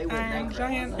made before they went Iron bankrupt.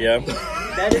 Giant. Yeah.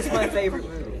 That is my favorite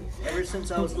movie. Ever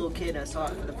since I was a little kid, I saw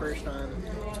it for the first time.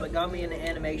 It's what got me into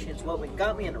animation. It's what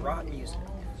got me into rock music.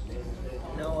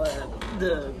 You know,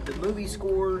 the movie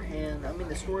score and I mean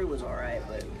the story was alright,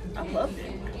 but I loved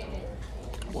it.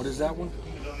 What is that one?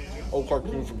 Old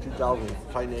cartoon from 2000.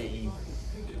 Titan AE.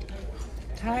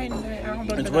 Titan, I don't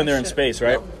believe It's that when they're in shit. space,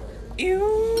 right?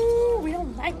 Ew, we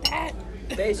don't like that.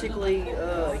 Basically,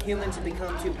 humans have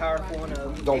become too powerful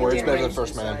and Don't worry, it's better than race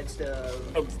First Man. decides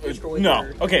to destroy No.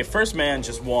 their- Okay, First Man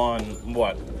just won,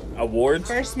 what, awards?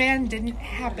 First Man didn't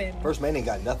happen. First Man ain't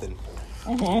got nothing.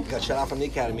 Got shut out from the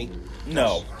Academy.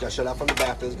 No. Got shut out from the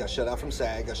BAFTAs. Got shut out from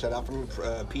SAG. Got shut out from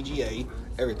PGA.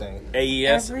 Everything.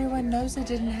 AES? Everyone knows it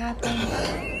didn't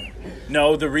happen.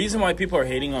 No, the reason why people are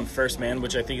hating on First Man,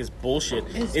 which I think is bullshit,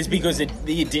 is because it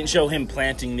didn't show him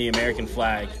planting the American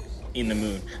flag in the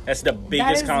moon. That's the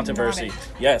biggest is controversy. not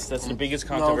Yes, that's the biggest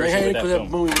No, they controversy hated with because that that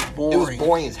film. movie was It boring. was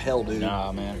boring as hell, dude.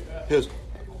 Nah, man. Because,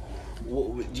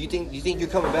 do you think you're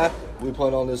coming back? We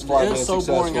plan on this flight It was being so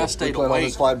successful. boring, I stayed we plan on awake.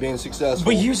 this flight being successful.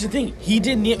 But here's the thing: he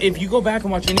didn't. If you go back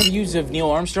and watch interviews of Neil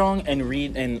Armstrong and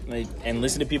read and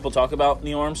listen to people talk about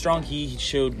Neil Armstrong, he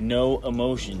showed no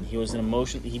emotion. He was an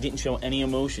emotion. He didn't show any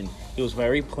emotion. He was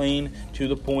very plain, to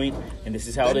the point, and this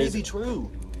is how that it may is. be true.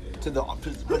 To the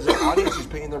audience who's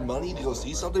paying their money to go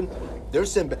see something, they're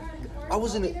sending. I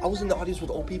was in the audience with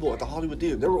old people at the Hollywood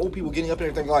Theater. There were old people getting up there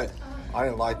and thinking like, I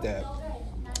didn't like that.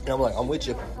 And I'm like, I'm with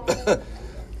you.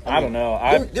 I don't know.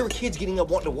 There were kids getting up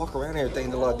wanting to walk around and everything.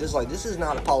 They're like, this is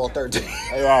not Apollo 13.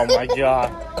 Oh my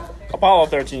god. Apollo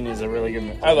 13 is a really good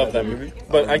movie. I love that movie.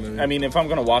 But I mean, if I'm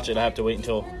gonna watch it, I have to wait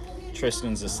until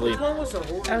Tristan's asleep. Which one was the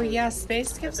horror Oh movie? yeah,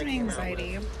 space gives me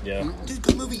anxiety. Yeah. Dude,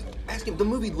 the movie. Ask him. The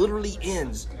movie literally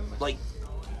ends like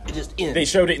it just ends. They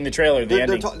showed it in the trailer, the They're,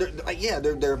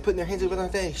 ending. they're putting their hands over their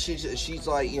thing. She's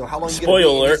like, how long? You Spoiler gonna be?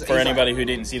 alert He's for like- anybody who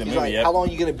didn't see the He's movie like, yet. how long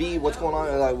you gonna be? What's going on?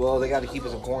 And they're like, well, they got to keep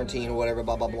us in quarantine or whatever.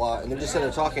 Blah blah blah. And they're just sitting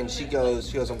there talking. She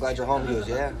goes, I'm glad you're home. He goes,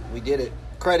 yeah, we did it.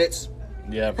 Credits.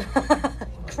 Yeah.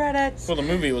 Credits. Well, the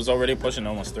movie was already pushing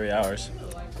almost 3 hours.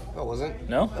 No, it wasn't.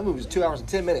 No? That movie was 2 hours and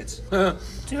 10 minutes.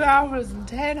 2 hours and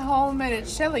 10 whole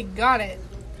minutes. Shelly got it.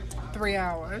 3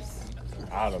 hours.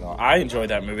 I don't know. I enjoyed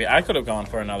that movie. I could have gone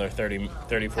for another 30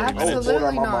 40 minutes. Absolutely Order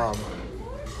on my not. mom.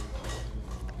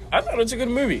 I thought it was a good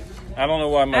movie. I don't know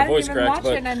why my I didn't voice even cracked, watch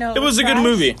but it and I know it was a good trash.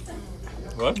 movie.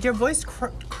 What? Your voice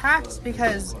cracks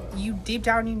because you deep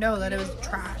down you know that it was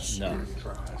trash. No.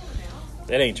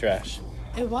 It ain't trash.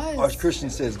 It was. Our Christian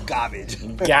says garbage.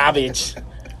 Garbage.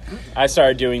 I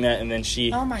started doing that, and then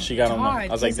she Oh my got god. on the. I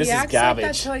was like, 'cause "This he is acts like garbage."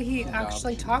 that's what he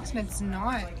actually talks and it's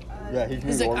not. Yeah,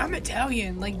 He's like, I'm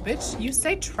Italian. Like, bitch, you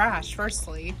say trash,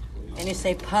 firstly. And you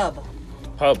say pub.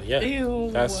 Pub, yeah. Ew.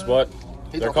 That's what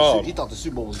He they're thought called. he thought the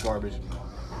Super Bowl was garbage.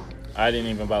 I didn't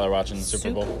even bother watching the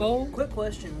Super Bowl. Quick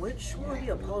question: which one of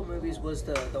the Apollo movies was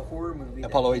the horror movie?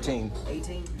 Apollo 18.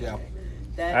 18. Yeah.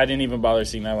 That I didn't even bother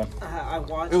seeing that one. I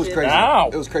watched It was crazy. Ow.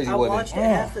 It was crazy, I wasn't watched it? it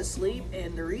half asleep,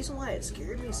 and the reason why it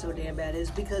scared me so damn bad is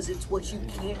because it's what you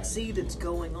can't see that's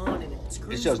going on, and it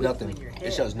screws It shows with nothing. you in your head.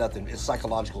 It shows nothing. It's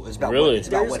psychological. It's about Really? what, it's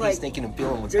about There's what like- he's thinking and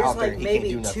feeling, what's There's out there, like and he can't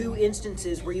maybe do nothing. 2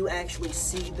 instances where you actually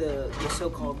see the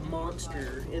so-called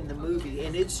monster in the movie,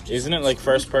 and it's just Isn't it like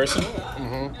first person?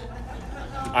 Mm-hmm.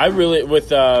 I really with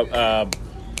got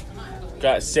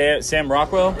Sam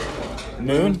Rockwell,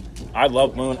 Moon. I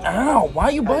love Moon. Ow! Why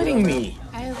are you biting me?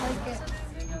 I like it.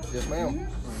 Yes, ma'am.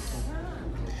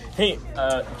 Hey,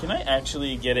 can I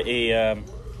actually get a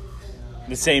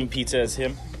the same pizza as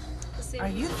him? Are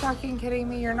you fucking kidding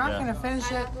me? You're not Yeah. gonna finish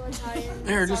it.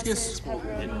 Here, just get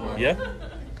Yeah.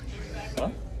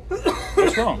 What?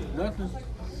 What's wrong? nothing.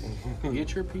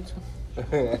 Get your pizza.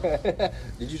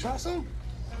 Did you try some?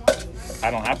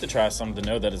 I don't have to try some to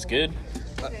know that it's good.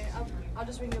 Okay, I'll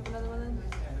just ring you up another one then.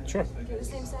 Sure. Okay, the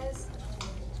same size.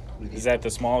 Is that the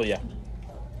small? Yeah.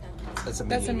 That's a medium.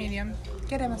 That's a medium.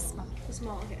 Get him a small. The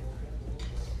small, okay.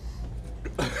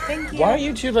 Thank you. Why are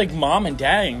you two like mom and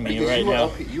dadding me Because right you were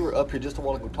now? you were up here just a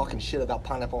while ago talking shit about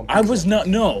pineapple on I pizza. was not.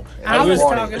 No, I was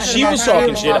talking shit. She was about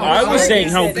talking shit. I was saying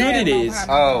how pineapple. good it is.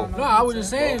 Oh. No, I was just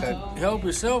saying, Okay. help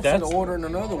yourself That's- instead of ordering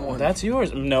another one. That's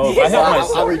yours. No, if I help I'll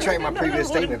myself, retract my previous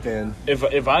statement then.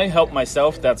 if I help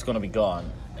myself, that's gonna be gone.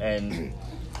 And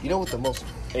You know what the most...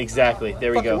 exactly,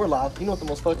 there we Fuck it, we're go. live. You know what the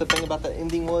most fucked up thing about that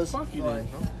ending was? Fuck you then.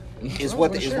 is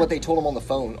what they told him on the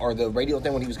phone or the radio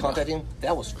thing when he was contacting him.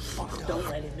 That was fucked up. Don't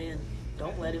let him in.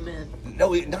 Don't let him in.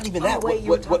 No, not even that. wait, you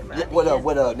what were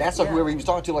talking about NASA, Yeah. whoever he was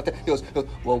talking to, like that, he goes,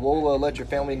 well, we'll let your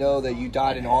family know that you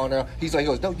died in honor. He's like, he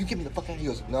goes, no, you get me the fuck out. He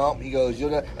goes, no. He goes, you're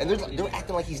not. And they're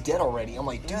acting like he's dead already. I'm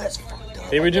like, dude, that's fucked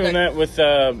up. They were doing that with.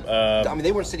 I mean,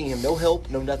 they weren't sending him no help,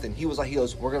 no nothing. He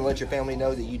goes, we're gonna let your family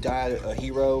know that you died a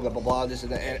hero, blah blah blah, this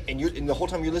and that. And the whole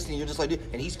time you're listening, you're just like, dude,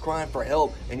 and he's crying for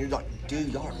help, and you're like,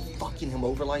 dude, y'all are fucking him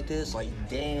over like this, like,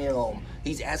 damn.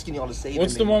 He's asking y'all to save him.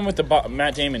 What's the one with the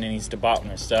Matt Damon and he's the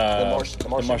botanist? The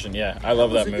Martian. Yeah, I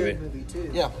love that was a movie. good movie too.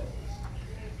 Yeah.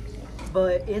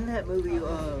 But in that movie,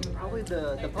 probably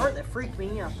the part that freaked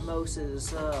me out the most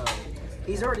is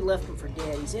he's already left him for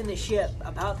dead. He's in the ship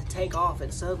about to take off,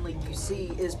 and suddenly you see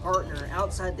his partner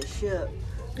outside the ship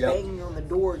banging on the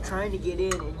door, trying to get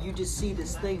in, and you just see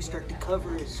this thing start to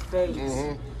cover his face.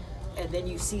 Mm-hmm. And then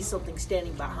you see something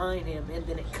standing behind him, and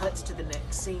then it cuts to the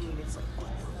next scene. It's like, what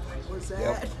the fuck was that?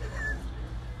 Yep.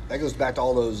 That goes back to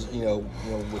all those,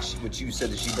 which you said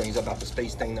that she brings up about the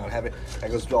space thing not having. That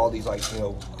goes to all these,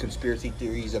 conspiracy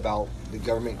theories about the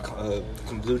government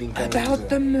colluding things. About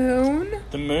the moon?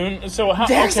 The moon? So how?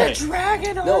 There's okay. a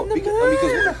dragon on No, the because,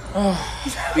 moon.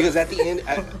 because at the end,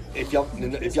 if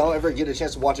y'all ever get a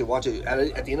chance to watch it.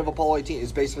 At the end of Apollo 18,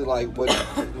 it's basically like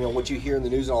what you hear in the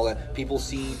news and all that. People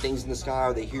see things in the sky,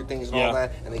 or they hear things and all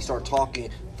that, and they start talking.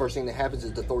 First thing that happens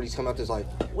is the authorities come out there's like,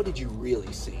 what did you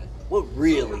really see? What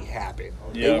really happened?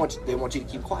 Yeah. They want you to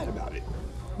keep quiet about it.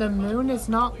 The moon is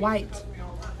not white.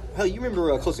 Hell, you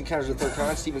remember Close Encounters of the Third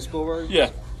Kind, Steven Spielberg? Yeah.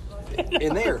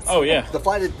 In there. Oh yeah. The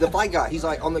flight guy. He's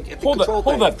like at the Hold control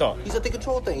thing. Hold that thought. He's at the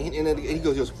control thing, and then he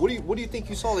goes, what do you think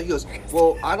you saw? He goes,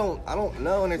 well, I don't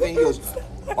know anything. He goes,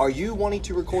 are you wanting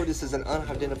to record this as an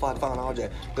unidentified flying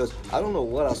object? He goes, I don't know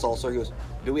what I saw, sir. He goes,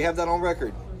 do we have that on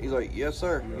record? He's like, yes,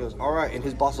 sir. He goes, all right. And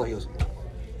his boss he goes,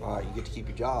 all right, you get to keep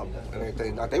your job and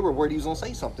everything. Like, they were worried he was gonna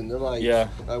say something. They're like, yeah,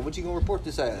 what you gonna report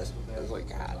this as? I was like,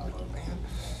 God, man.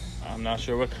 I'm not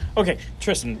sure what. Okay,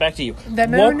 Tristan, back to you. The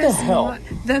moon what the hell?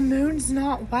 The moon's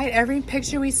not white. Every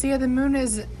picture we see of the moon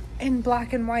is in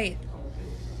black and white.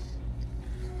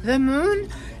 The moon,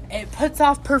 it puts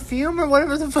off perfume or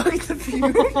whatever the fuck the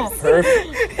fumes.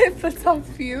 It puts off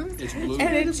fumes. It's blue.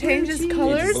 And it changes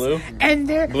colors. It's blue. And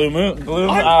they're Blue moon. Blue.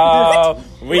 I'm-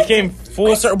 We came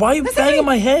full circle. Why are you banging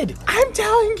my head? I'm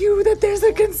telling you that there's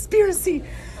a conspiracy.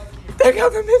 The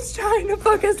government's trying to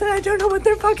fuck us, and I don't know what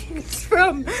they're fucking us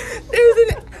from.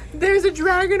 There's a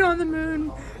dragon on the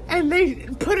moon, and they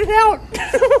put it out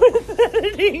with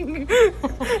editing.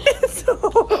 It's the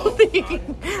whole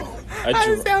thing.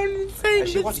 I sound insane.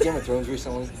 Has she watched Game of Thrones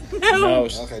recently? No. Okay,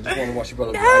 just wanted to watch you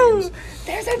brought up No. dragons.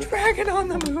 There's a dragon on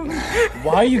the moon.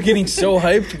 Why are you getting so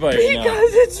hyped by it now?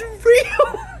 Because it's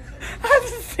real. I've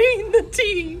seen the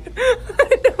tea.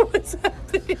 I know what's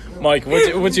happening. Mike,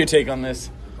 what's your take on this?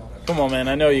 Come on, man.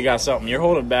 I know you got something. You're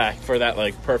holding back for that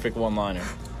perfect one-liner.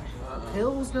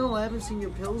 Pills? No, I haven't seen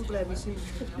your pills, but I haven't seen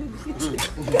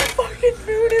The fucking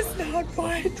moon is not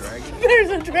white. There's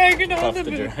a dragon on Puff the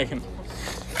the moon. dragon.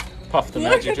 Puff the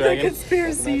Look magic at the dragon.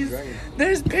 conspiracies.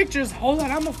 There's pictures. Hold on,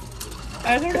 I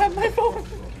don't have my phone.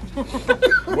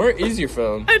 Where is your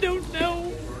phone? I don't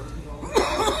know.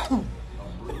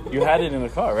 You had it in the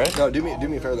car, right? No, do me a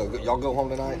favor though. Y'all go home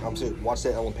tonight. I'm serious. Watch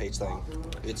that Ellen Page thing.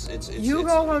 It's You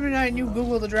go home tonight and you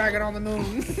Google the dragon on the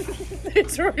moon.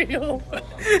 It's real.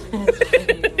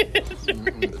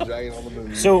 The dragon on the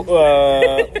moon. So,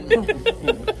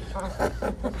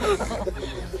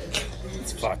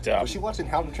 it's fucked up. Was she watching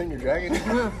How to Train Your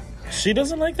Dragon? She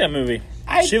doesn't like that movie.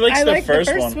 I She likes the like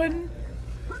first one.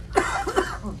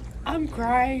 I'm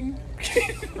crying.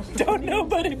 Don't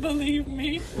nobody believe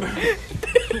me.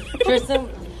 Tristan,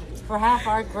 for half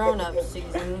our grown-up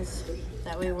seasons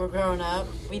that we were growing up,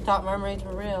 we thought mermaids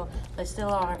were real. They still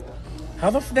are. How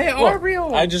the They are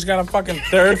real. I just got a fucking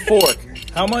third fork.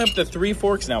 How am I up to 3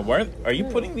 forks now? Where are you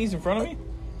putting these in front of me?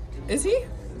 Is he?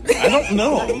 I don't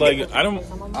know. I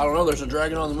don't know. There's a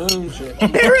dragon on the moon. Shit.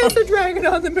 There is a dragon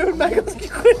on the moon, Michael. You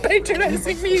quit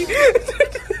patronizing me.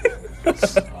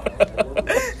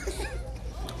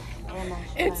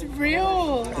 It's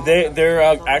real. They're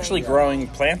actually growing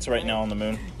plants right now on the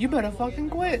moon. You better fucking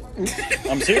quit.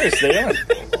 I'm serious.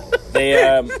 They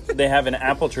are. They have an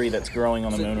apple tree that's growing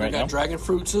on the moon right now. Dragon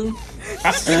fruit too.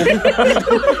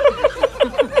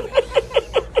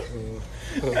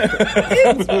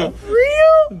 It's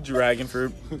real. Dragon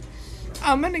fruit.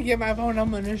 I'm gonna get my phone. I'm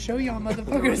gonna show y'all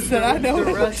motherfuckers that I know.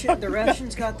 The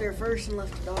Russians got there first and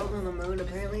left a dog on the moon.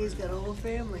 Apparently, he's got a whole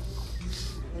family.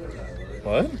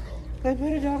 What? They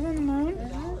put a dog on the moon?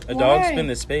 A dog's been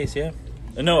to space, yeah.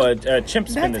 No, a chimp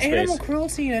spin That's the animal space.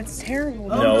 cruelty and it's terrible.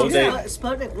 No, they-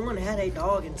 Sputnik 1 had a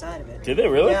dog inside of it. Did they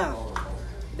really? Yeah.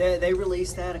 They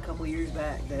released that a couple years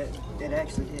back. That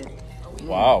actually did.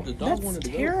 Wow. The dog That's wanted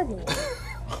to go. terrible.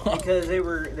 Because they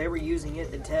were using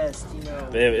it to test, you know,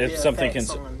 If the something can,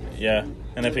 effects on- yeah,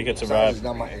 and if it could Science is survive.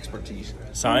 not my expertise.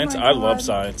 Science, Oh my I love God.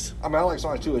 science. I mean, I like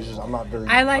science too. It's just I'm not very.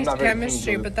 I I'm liked not very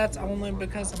chemistry, keen to- but that's only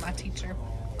because of my teacher.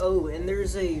 Oh, and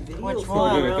there's a video Which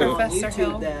floating one? around on Professor YouTube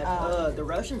Hill? that the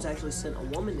Russians actually sent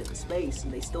a woman into space,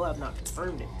 and they still have not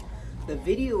confirmed it. The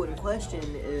video in question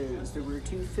is there were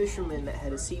two fishermen that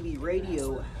had a CB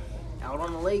radio out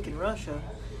on the lake in Russia,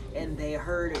 and they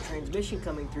heard a transmission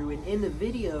coming through, and in the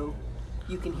video,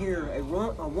 you can hear a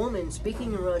woman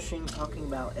speaking in Russian talking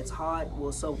about, "It's hot,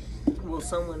 will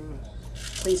someone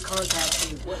please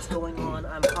contact me, what's going on,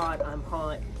 I'm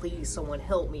hot, please someone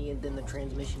help me," and then the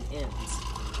transmission ends.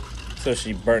 So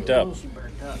she burnt up. She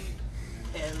burnt up.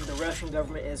 And the Russian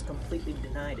government has completely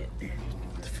denied it.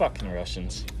 The fucking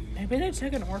Russians. Maybe they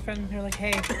took an orphan. They're like,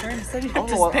 hey, we're gonna send you I don't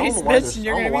to know why- I don't space, know why bitch, they're- and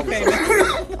you're I don't gonna know be why they're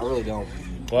so- famous. I really don't.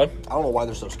 What? I don't know why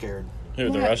they're so scared. Who,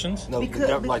 the What? Russians? No, Because-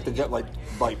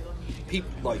 like people,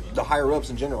 like the higher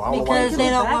ups in general. I don't know why Because they're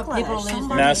they so- don't want people to lose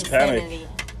their Mass panic. insanity.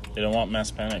 They don't want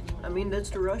mass panic. I mean, that's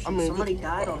the Russians. I mean, Somebody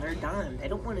died on their dime. They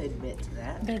don't want to admit to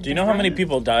that. They're Do you know how many different.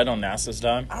 people died on NASA's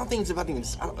dime? I don't think it's about even.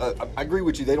 I agree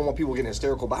with you. They don't want people getting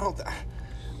hysterical, but I don't.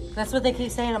 That's what they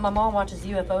keep saying. My mom watches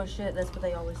UFO shit. That's what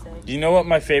they always say. Do you know what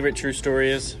my favorite true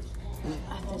story is?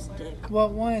 This dick.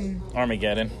 What one?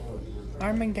 Armageddon.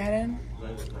 Armageddon?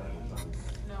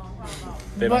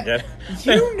 They don't But get it.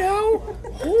 you know?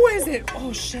 Who is it?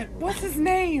 Oh shit, what's his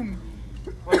name?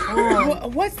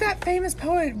 What's that famous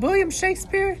poet? William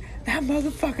Shakespeare? That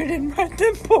motherfucker didn't write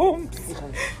them poems.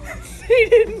 He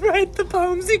didn't write the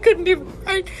poems. He couldn't even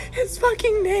write his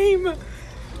fucking name.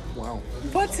 Wow.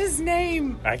 What's his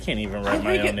name? I can't even write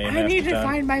my own name I half need the to time.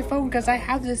 find my phone because I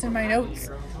have this in my notes.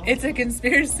 It's a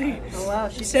conspiracy. Oh, wow.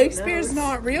 She Shakespeare's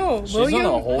not real. She's William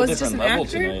on a whole was just different an level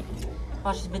actor. tonight.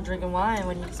 Well, she's been drinking wine.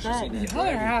 What do you expect? Y'all are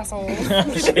assholes.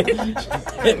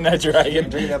 Hitting that dragon.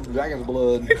 Drinking that dragon's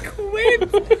blood.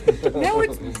 Quit. No,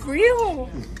 it's real.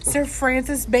 Sir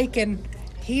Francis Bacon.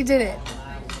 He did it.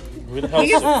 Who the hell?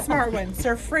 He's the smart one.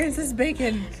 Sir Francis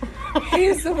Bacon.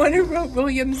 He's the one who wrote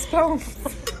William's poems.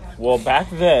 Well, back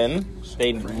then,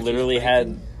 they literally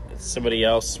had somebody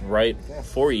else write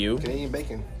for you. Canadian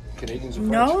bacon. Canadians are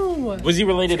French. No. Was he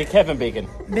related to Kevin Bacon?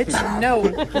 Bitch,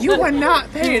 no. You are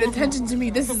not paying attention to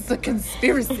me. This is a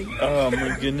conspiracy. Oh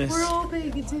my goodness. all paying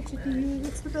attention to you.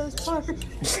 That's the best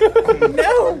part.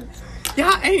 No.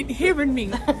 Y'all ain't hearing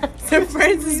me. Sir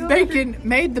Francis Bacon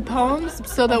made the poems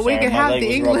so that we Sorry, could my have leg the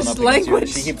was rubbing English up against you. language.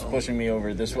 She keeps pushing me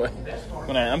over this way.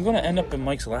 I'm gonna end up in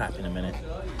Mike's lap in a minute.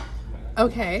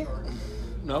 Okay.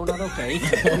 No, not okay.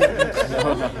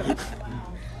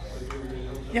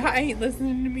 Y'all ain't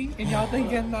listening to me and y'all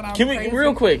thinking that I'm Can we, crazy.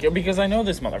 real quick, because I know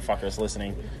this motherfucker's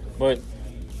listening, but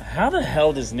how the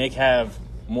hell does Nick have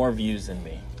more views than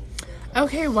me?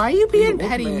 Okay, why are you being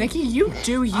petty, Nikki? You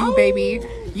do you, baby.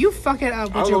 You fuck it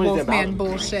up I with don't your know anything Wolfman about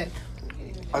bullshit.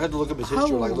 I had to look up his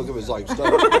history, like look up his like stuff.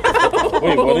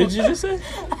 Wait, what did you just say?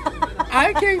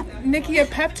 I gave Nikki a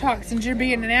pep talk since you're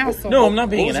being an asshole. No, I'm not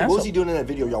being What an was he asshole. doing in that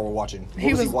video y'all were watching? What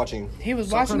He was he was- watching? He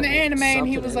was watching the anime and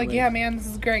he something was like, anime. yeah, man, this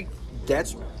is great.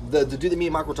 That's the dude that me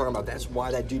and Mike were talking about. That's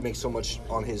why that dude makes so much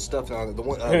on his stuff now. The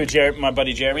one. Who, my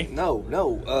buddy Jeremy? No.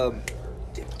 What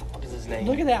the fuck is his name?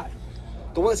 Look at that.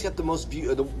 The one that's got the most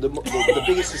view, the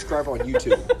biggest subscriber on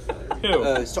YouTube. Who?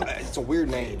 It's a weird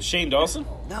name. Shane Dawson?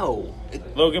 No.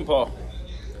 Logan Paul.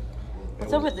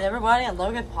 What's up with everybody and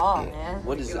Logan Paul, man?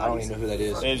 What is? I don't even know who that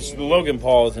is. It's, Logan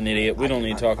Paul is an idiot. We don't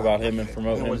need to talk about him and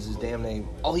promote What him. is his damn name?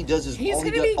 All he does is He's all he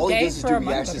gonna does, be all he gay does is for do a month,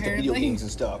 reactions to video apparently. games and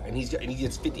stuff, and he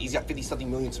gets 50. He's got 50-something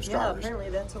million Yeah, subscribers.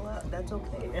 apparently that's a lot. That's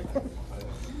okay, man.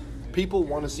 People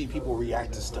want to see people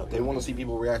react to stuff. They want to see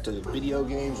people react to video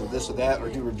games or this or that, or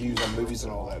do reviews on movies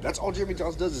and all that. That's all Jeremy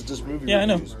Johnson does is just movie Yeah, I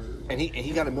know. reviews. And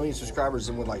he got 1 million subscribers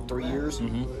in like 3 years.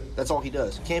 Mm-hmm. That's all he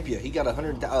does. Campia, he got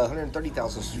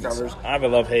 130,000 subscribers. I have a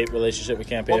love-hate relationship with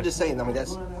Well, I'm Campia. just saying. I mean,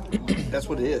 that's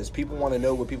what it is. People want to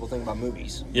know what people think about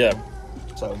movies. Yeah.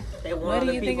 So They want What do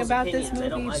other you think people's about this opinions. They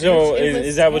don't movie? like So It was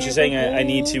is that what you're saying? I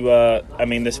need to, I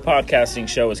mean, this podcasting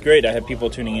show is great. I have people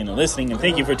tuning in and listening, and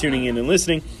thank you for tuning in and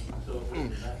listening.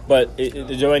 But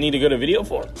do I need to go to video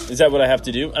for it? Is that what I have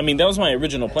to do? I mean, that was my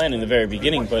original plan in the very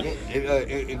beginning, but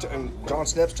in John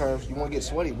Snap's terms, you want to get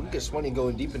sweaty. We can get sweaty and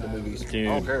go deep into movies. Dude.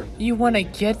 I don't care. You want to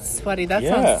get sweaty. That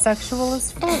Yeah. sounds sexual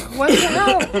as fuck. What the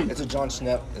hell? It's a John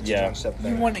Snap. It's Yeah. a John Snap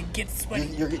thing. You want to get sweaty.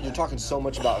 You're talking so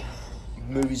much about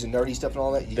movies and nerdy stuff and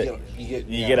all that. You But get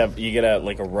you get a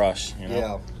like a rush, you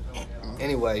know? yeah.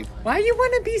 Anyway, Why you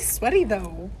want to be sweaty though?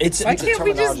 Why It's can't we just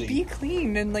terminology. be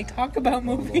clean and like talk about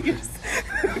movies?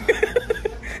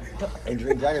 and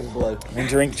drink dragon's blood. and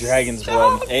drink dragon's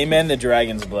blood. Amen to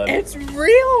dragon's blood. It's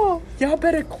real. Y'all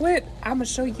better quit. I'm gonna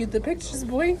show you the pictures,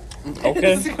 boy.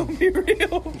 Okay. It's gonna be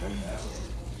real.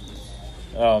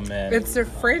 Oh man. It's Sir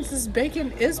Francis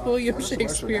Bacon is William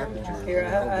Shakespeare. Here, I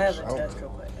have a test real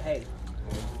quick. Hey,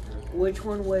 which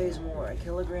one weighs more, a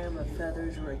kilogram of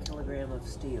feathers or a kilogram of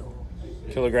steel?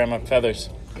 Kilogram of feathers.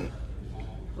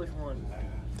 Which one?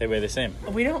 They weigh the same.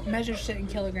 We don't measure shit in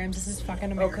kilograms. This is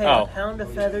fucking America. Okay, Oh. a pound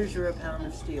of feathers or a pound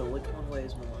of steel? Which one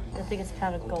weighs more? I think it's a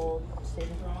pound of gold,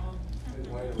 Stephen.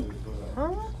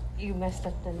 Huh? You messed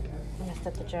up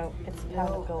the joke. It's a pound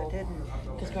No, of gold. I didn't.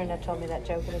 Because Granddad told me that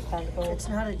joke and it's a pound of gold. It's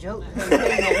not a joke. I'm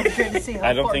trying to see how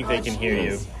I don't far think they much can it hear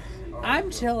you. is. I'm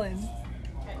chilling.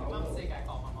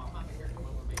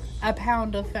 A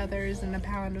pound of feathers and a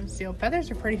pound of steel. Feathers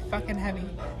are pretty fucking heavy,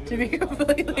 to be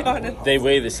completely honest. They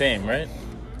weigh the same, right?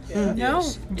 No,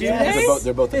 do They're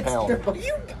they? both a pound.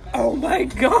 Oh my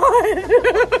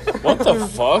god! What the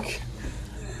fuck?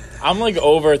 I'm like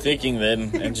overthinking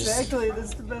then and just Exactly,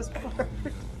 that's the best part.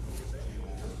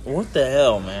 what the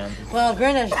hell, man? Well,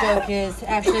 Granddad's joke is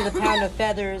actually the pound of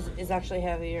feathers is actually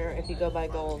heavier if you go by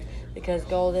gold. Because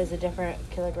gold is a different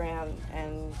kilogram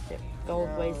and gold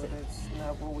weighs it.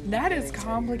 That is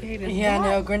complicated. Yeah, I What?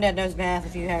 know. Granddad knows math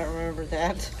if you haven't remembered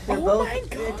that. They're Oh both, my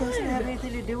it doesn't have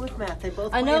anything to do with math. They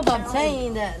both I weigh know, a but I'm pound.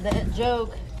 saying that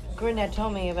joke Granddad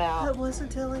told me I about.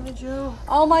 wasn't telling a joke.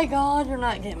 Oh my god, you're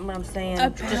not getting what I'm saying. A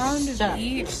Just pound shut of up.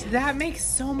 each. That makes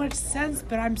so much sense,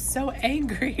 but I'm so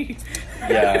angry.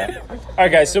 Yeah. All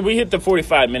right, guys. So we hit the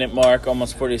 45-minute mark,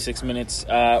 almost 46 minutes.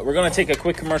 We're gonna take a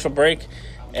quick commercial break,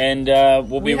 and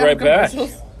we'll be We have right back.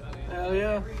 commercials. Hell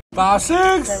yeah. 5,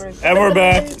 6. And we're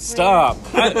back. Stop.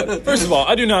 First of all,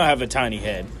 I do not have a tiny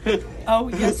head. Oh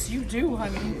yes, you do,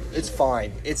 honey. It's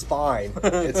fine. It's fine.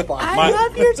 It's fine. I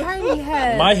love your tiny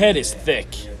head. My head is thick.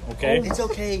 Okay. It's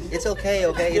okay. It's okay.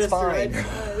 Okay. It's fine.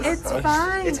 It's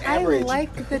fine. It's I average.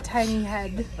 like the tiny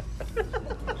head.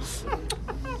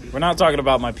 We're not talking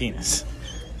about my penis.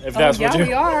 If Oh that's yeah, what you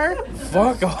we are.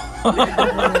 fuck off.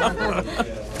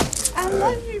 I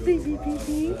love you, baby,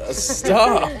 baby.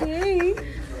 Stop. Hey.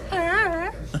 Ah.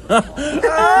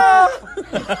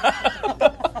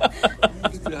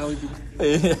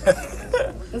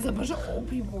 There's a bunch of old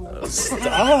people.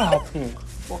 Stop.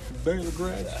 Barely the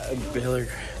grass. Billy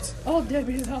Grant. Oh,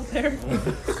 Debbie's out there.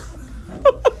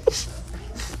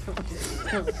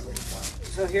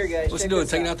 So here, guys. What's he check doing?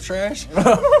 this Taking out. out the trash?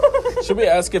 Should we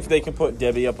ask if they can put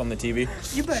Debbie up on the TV?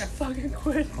 You better fucking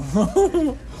quit.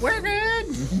 We're good.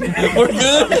 We're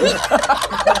good.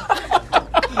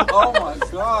 Oh my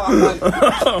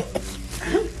god.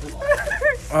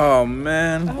 Oh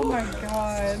man. Oh my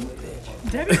god.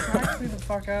 Debbie cracks me the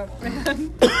fuck up,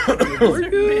 man. We're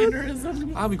good.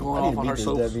 Mannerism. I'll be going off on her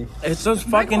soaps. It's those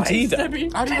fucking teeth. Debbie.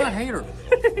 I do not hate her.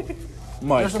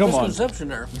 Mike, There's a come on. misconception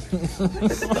there.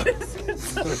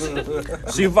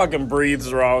 She fucking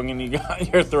breathes wrong and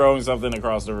you're throwing something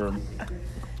across the room.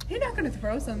 You're not gonna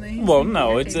throw something. He's Well, being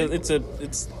no, irritated.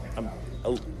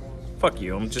 fuck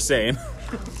you. I'm just saying.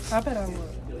 I bet I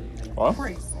would. What?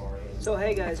 Brace. So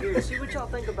hey, guys, here. See what y'all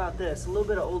think about this. A little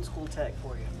bit of old school tech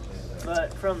for you,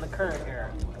 but from the current era.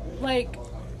 Like,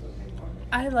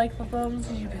 I like the phones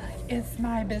and you'd be like, it's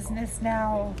my business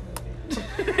now.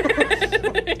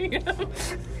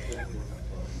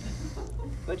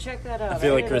 But check that out. I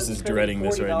feel like ended Chris up is spending dreading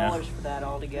this right now. $40 for that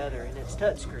altogether, and it's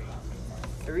touchscreen.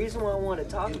 The reason why I want to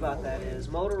talk about that is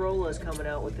Motorola is coming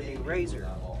out with the new Razr.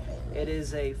 It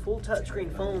is a full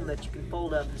touchscreen phone that you can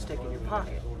fold up and stick in your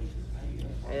pocket.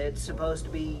 It's supposed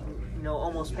to be,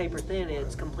 almost paper thin.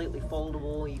 It's completely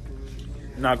foldable. You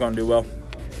can. Not gonna do well.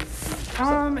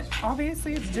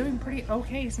 Obviously it's doing pretty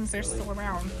okay since they're still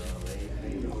around.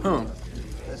 Huh.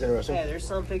 That's interesting. Yeah, there's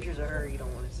some pictures of her you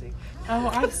don't want to see. Oh,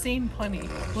 I've seen plenty.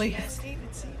 Please.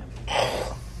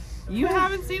 You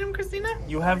haven't seen them, Christina?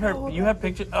 You have her. You have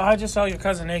pictures. Oh, I just saw your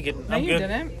cousin naked. No, I'm you good.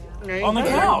 didn't. On the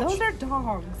Those couch. are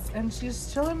dogs, and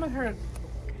she's chilling with her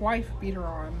wife beater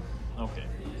on. Okay.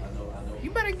 You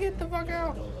better get the fuck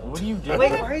out. What are you doing?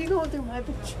 Wait, why are you going through my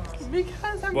pictures?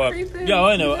 Because I'm What? creeping. Yeah,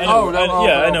 I know. Oh, no, oh,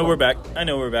 yeah, oh, I know. oh. We're back. I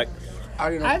know we're back. I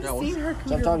didn't know I've that seen was. her cooter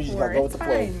Sometimes you just before. gotta go with It's the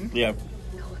flow. fine. Yeah.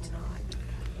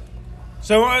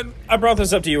 So I brought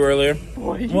this up to you earlier.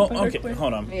 Boy, you Well, better okay, quit.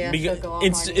 hold on. Yeah, Because so go off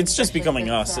it's on it's just it, becoming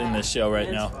especially us in this show right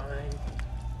It's now. fine.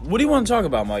 What do you want to talk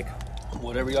about, Mike?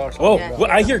 Whatever y'all are Whoa, talking about.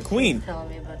 well, I hear Queen. Telling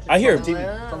me about I hear TV.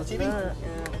 It's on the TV?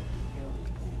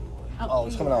 Oh,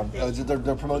 it's coming on.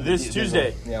 They're promoting This the-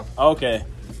 Tuesday. Yeah. Okay.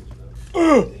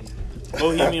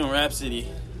 Bohemian Rhapsody.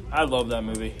 I love that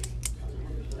movie.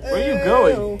 Where are you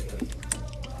going?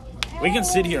 We can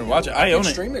sit here and watch it. I own it.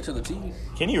 Stream it to the TV.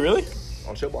 Can you really?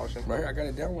 On Showboxing. Right, I got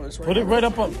it downloaded. It's right Put it now. right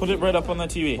up on. Put it right up on the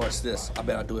TV. Watch this. I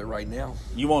bet I'll do it right now.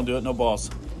 You won't do it. No balls.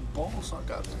 Balls, I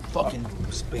got fucking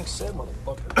big set,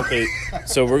 motherfucker. Okay,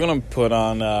 so we're gonna put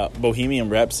on Bohemian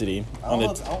Rhapsody I on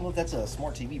don't know if that's a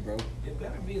smart TV, bro.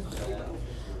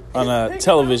 a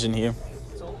television here.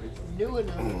 I'm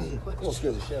gonna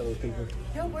scare the shit out of those people.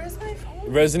 Yo, where's my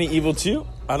phone? Resident Evil 2?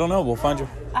 I don't know. We'll find you.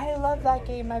 I love that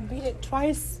game. I beat it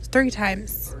three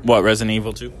times. What, Resident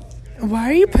Evil 2? Why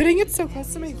are you putting it so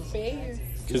close to my face?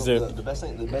 Because the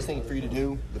best thing for you to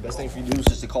do, is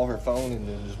just to call her phone and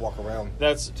then just walk around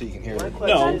that's until you can hear it.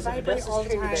 no. Vibrate all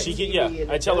the time. She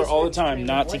I tell her all the time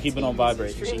not to keep it on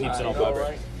vibrate. She keeps it on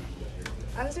vibrate.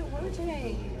 I was at work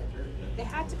today. They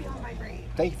had to be on vibrate.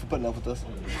 Thank you for putting up with us.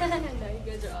 No,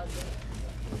 you guys are awesome.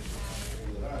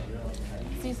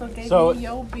 Cecil gave So- me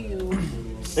your view.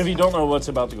 If you don't know what's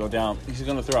about to go down, he's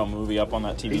gonna throw a movie up on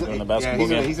that TV during the basketball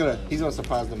game. He's gonna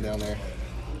surprise them down there.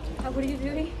 What are you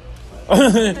doing?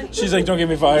 She's like, "Don't get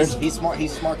me fired." He's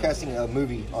smart casting a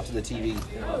movie onto the TV.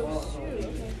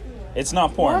 It's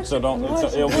not porn, so don't.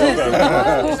 It'll be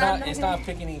okay. It's not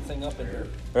picking anything up in here.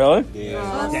 Really? Yeah.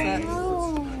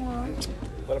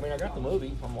 But I mean, I got the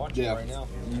movie. I'm watching it right now.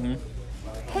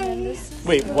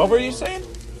 Wait, what were you saying?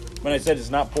 When I said it's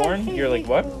not porn, you're like,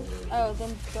 what? Oh,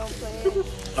 then don't play it.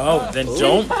 Oh, then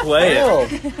don't play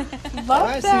it.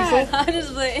 Love that.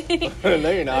 Honestly. No,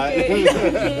 you're not.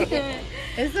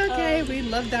 It's okay. We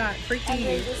love that. Freaky.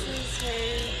 Okay, this is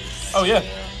her. Oh yeah.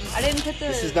 I didn't put the.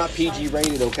 This is not PG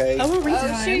rated, okay? Oh, we're Oh,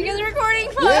 retime. shoot, you guys are recording?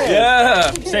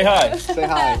 Yeah. Say hi. Say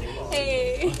hi.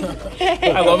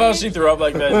 Hey. I love how she threw up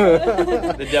like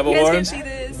that. The devil You guys horns. can see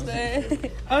this,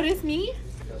 but. Oh, this me?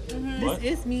 What?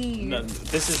 This is me. No,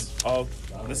 this is all.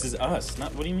 This is us.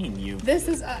 Not. What do you mean you? This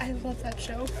is. I love that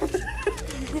show.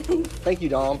 Thank you,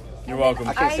 Dom. You're welcome.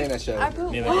 I can't stand that show. I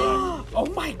put Neither one. do I. Oh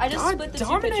my I just god, split the two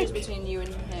Dominic. pictures between you and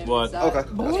him. What? So. Okay,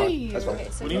 that's Boy. fine. That's fine. Okay,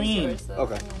 so What do you those mean? yours, though.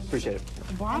 Okay, appreciate it.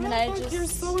 Why And the I fuck just- you're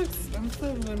so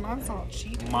expensive and mine's all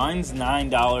cheap? Mine's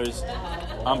 $9.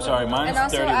 I'm sorry. Mine's And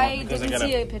also, 31 I because I didn't got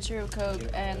see a picture of Coke,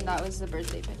 and that was the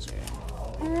birthday picture.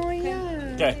 Oh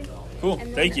yeah. Okay. Cool.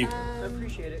 And Thank then, you. I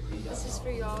appreciate it. This is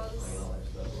for y'all's.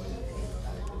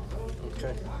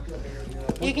 Okay.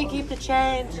 You can keep the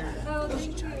change. Oh,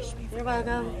 thank you. You're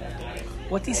welcome.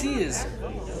 What this is?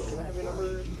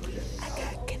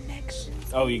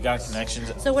 Oh, you got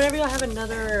connections. So whenever y'all have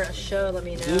another show, let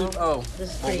me know. Dude, oh,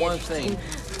 This is well, pretty one thing.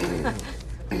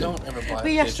 Don't ever buy a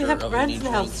We actually picture have of friends any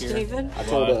now, drink here. Stephen.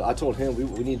 I told him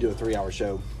we need to do a 3-hour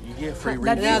show. You get free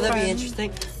That'd Yeah, refill. that'd be fun.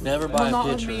 interesting. Never Well, buy not a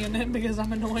with picture. me in it because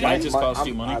I'm annoying. Why it just cost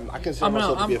you money? I consider I'm not-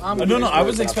 myself to be a I'm- No, I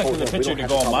was but expecting told the him we picture don't to have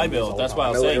go on talk my about bill. this That's all why I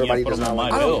the was time. saying Everybody you put does them on not my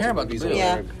like bill. I don't care about the bill.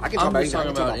 Yeah. I can talk I'm about just anything. talking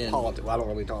I about can in- talk politics. I don't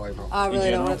really talk about I really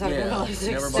In don't want to talk general? about Yeah. politics.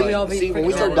 Never So we all buy- be See, when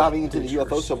we freaking started out. diving into the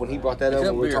UFO stuff, when he brought that up, Except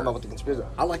when we were beer. talking about the conspiracy,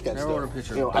 I like that Never stuff. order a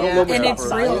picture. You know, I don't know much And about it's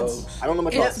science. real. I don't know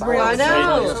much about It's science. real. I know. You know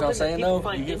what I'm Something saying that people though?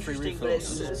 find You get free interesting, but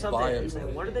refills. it's Just something buy that is them.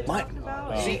 like, what are they talking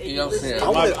about? See, And you know what I'm listen- saying? I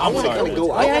want I'm to sorry. kind of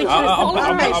go. Yeah, you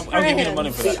I'll give you the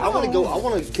money for See, that. I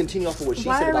want to continue off of what she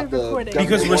Why said are we about the recording? government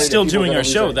Because we're wanting still the people doing to our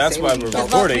lose show. their That's why sanity. we're Because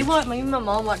recording. me and my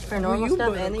mom watch paranormal You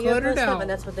stuff and the better cut UFO it stuff, out. and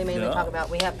that's what they mainly Yeah. talk about.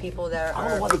 We have people that I don't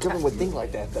know are. why the government would think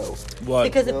like that though. What?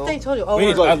 Because if they told you, oh,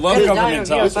 Wait, we're I love gonna die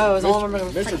government on talk. UFOs, all of them are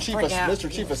gonna Mr.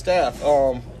 Chief of Staff,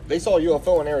 they saw a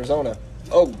UFO in Arizona.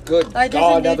 Oh, good Like there's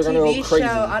God! Now a they're new gonna TV go crazy.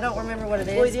 show. I don't remember what it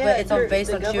is, Well, yeah, but it's on they're- based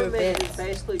the on true government events. is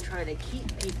basically trying to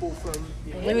keep people from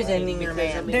Losing your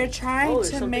man. They're trying there's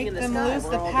to something make in the them sky, lose we're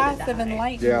the all gonna path of die.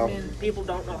 enlightenment. People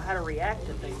don't know how to react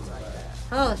to things like that.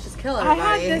 Oh, let's just kill I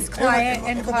everybody. had this client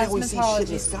in Everybody always sees shit in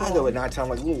the cosmetology sky though school. at nighttime,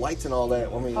 like little lights and all that.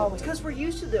 I mean, It's because we're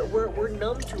used to that. We're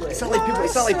numb to it. it's not like people.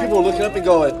 It's not like people are looking up and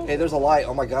going, "Hey, there's a light.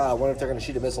 Oh my God! I wonder if they're gonna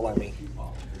shoot a missile at me."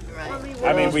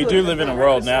 I mean, we do live in a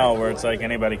world now where it's like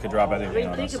anybody could drop I anything mean,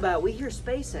 on think us. about it. We hear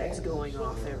SpaceX going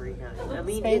off every night. I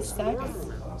mean, SpaceX? it's normal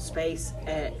now.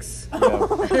 SpaceX.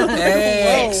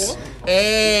 X.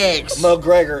 X.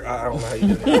 McGregor, I don't know how you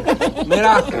do that.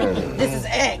 Mira. This is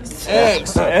X.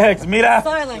 X. X, mira.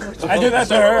 Sign language. I do that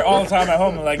to her all the time at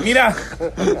home. I'm like, mira.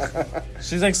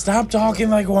 She's like, stop talking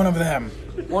like one of them.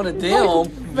 One of them.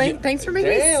 Thanks for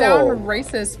making me Damn. sound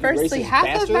racist. Firstly, racist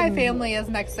half of my bastard. family is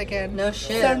Mexican. No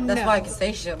shit. So That's no. why I can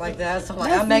say shit like that. So like,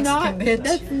 That's I'm Mexican, not, bitch.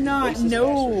 That's not,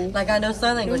 no. Like I know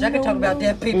sign language. I can talk about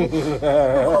dead people.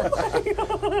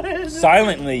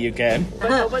 Silently, you can. But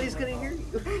nobody's going to hear you.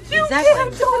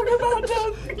 Exactly. Talk about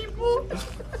dead people.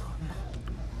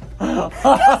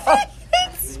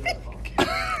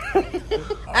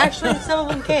 Actually, some of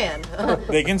them can.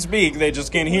 They can speak. They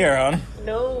just can't hear, huh?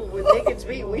 No, when they can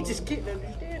speak, we just can't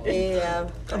understand Yeah.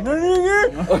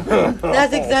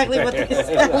 That's exactly what they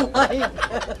sound like.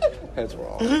 That's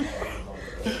wrong.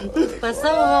 But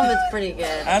some of them, it's pretty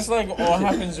good. That's like what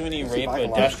happens when you rape a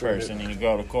deaf person and you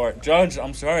go to court. Judge,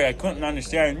 I'm sorry, I couldn't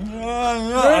understand.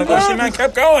 I wish the man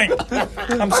kept going.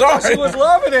 I'm sorry. She was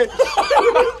loving it.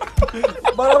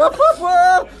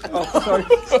 Oh, sorry.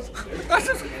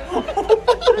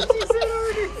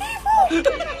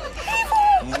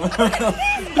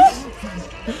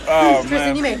 Oh, Tristan,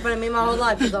 man. you made fun of me my whole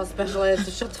life because I was special ed, so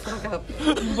shut the fuck up.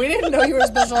 We didn't know you were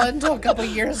special ed until a couple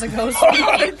years ago. So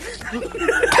I'm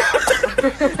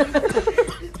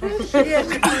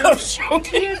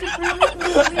choking.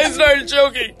 I started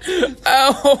choking.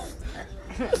 Ow.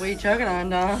 What are you choking on,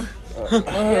 Dom?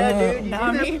 Yeah, dude. You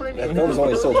Not do me. that plenty. That phone's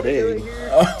only so big.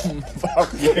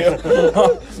 Fuck you.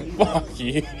 Fuck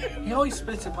you. He always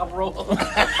spits in Papa Roll.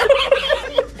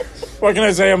 What can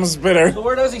I say? I'm a spitter. So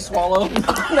where does he swallow?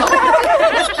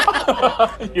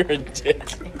 You're a dick.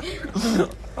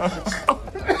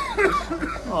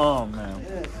 Oh, man.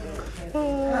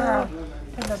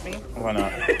 Why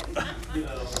not?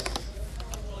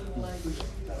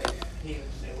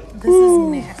 this is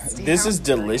nasty. This is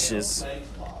delicious.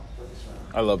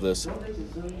 I love this.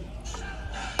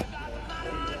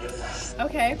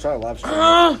 Okay. Try to live stream.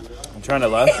 I'm trying to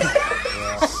laugh.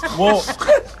 Well,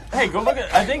 hey, go look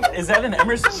at. I think is that an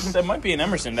Emerson? That might be an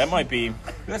Emerson. That might be.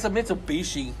 That's a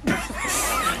Mitsubishi.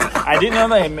 I didn't know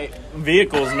they made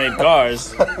vehicles made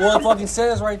cars. Well, it fucking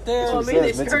says right there. Well, I mean,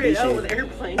 they says started out Mitsubishi. with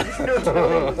airplanes. There's no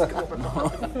telling what's going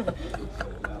on.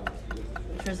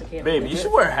 Tristan can't Babe, believe you it.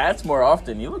 should wear hats more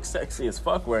often. You look sexy as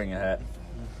fuck wearing a hat.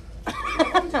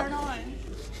 Turn on.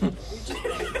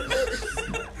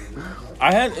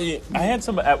 I had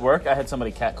some at work. I had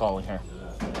somebody catcalling her.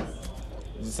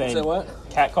 Saying Say what?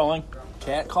 Catcalling?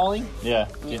 Cat calling? Yeah.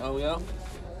 Oh, yeah. What?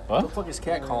 What the fuck is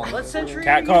cat calling? What century?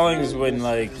 Catcalling is when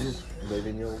like.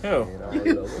 Living your Who?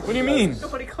 What do you mean?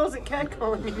 Nobody calls it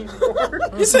catcalling anymore.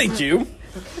 Yes, they do.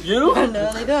 You?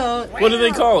 No, they don't. What do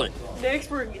they call it?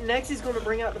 Next he's going to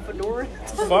bring out the fedora.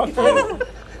 Fuck you.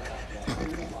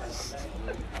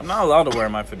 I'm not allowed to wear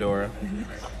my fedora.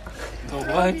 The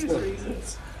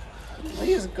what?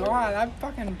 Please God, I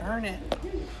fucking burn it.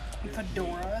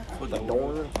 Fedora.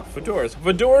 Fedoras.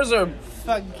 Fedoras are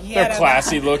Forget they're about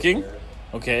classy it. looking.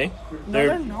 Okay. No, they're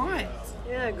They're not.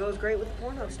 Yeah, it goes great with the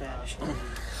porno stash.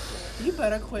 You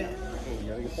better quit.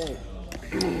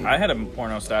 I had a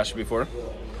porno stash before.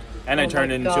 And I Oh turned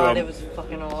my it into God, a it was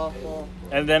fucking awful.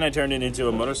 and then I turned it into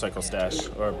a motorcycle stash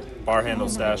or bar handle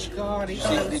stash. God,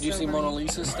 Did you see Mona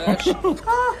Lisa's stash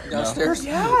downstairs?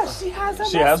 Yeah, she has a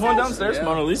She has one mustache. downstairs, Yeah.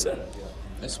 Mona Lisa?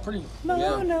 It's pretty. Yeah.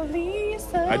 Mona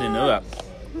Lisa. I didn't know that.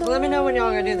 So let me know when y'all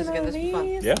are gonna do this again. This is fun.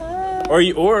 Yeah. Or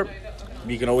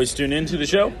you can always tune into the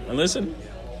show and listen.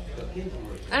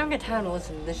 I don't get time to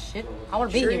listen to this shit. I want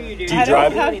to be Sure here. you do. Do you I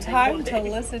drive? don't have time to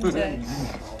listen to.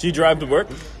 Do you drive to work?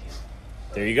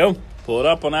 There you go. Pull it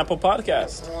up on Apple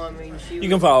Podcast. Well, I mean, You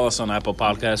can follow us on Apple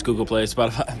Podcasts, Google Play,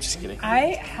 Spotify. I'm just kidding.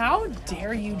 How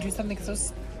dare you do something so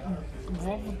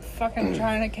fucking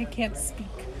trying to can't speak.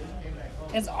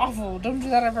 It's awful. Don't do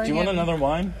that ever Do you again. want another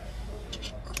wine?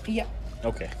 Yeah.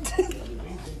 Okay.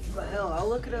 But hell, I'll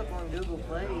look it up on Google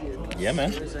Play. And Yeah,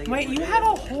 man. Wait, you had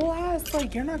a whole ass,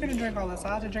 like, you're not gonna drink all this.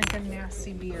 I'll have to drink your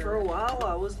nasty For beer. a while,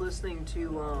 I was listening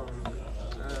to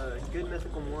Good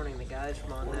Mythical Morning, the guys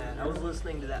from on that. I was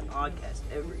listening to that podcast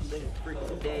every single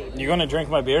freaking day. You gonna drink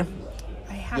my beer?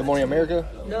 I have Good Morning America?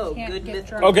 No, Can't Good get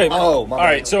Mythical. drunk. Okay. Oh, my All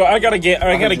right. bad. So I got a game.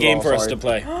 I got heard a you game wrong, for us sorry. to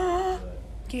play.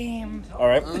 Game. All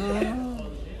right.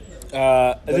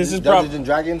 This is Dungeons probably and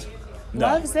Dragons? no.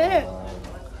 Loves it.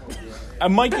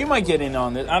 Mike, you might get in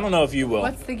on this. I don't know if you will,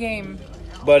 What's the game?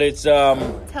 but it's Tell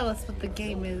us what the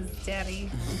game is, Daddy.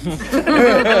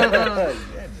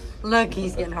 Look,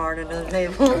 he's getting hard under the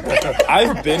table.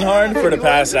 I've been hard for the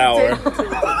past hour.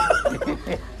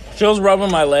 She was rubbing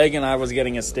my leg, and I was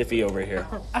getting a stiffy over here.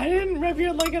 I didn't rub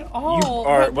your leg at all. You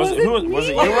are. That Was it me.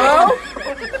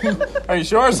 you? Are you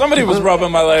sure? Somebody was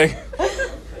rubbing my leg.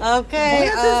 Okay. What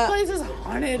if this place is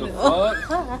haunted?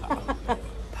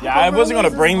 Yeah, I wasn't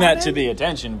gonna bring that to the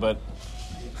attention, but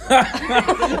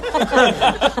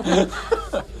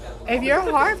If you're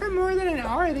hard for more than an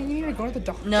hour, I think you need to go to the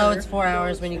doctor. No, it's 4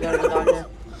 hours when you go to the doctor.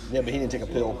 Yeah, but he didn't take a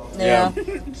pill. Yeah.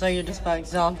 So you're just by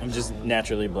yourself. I'm just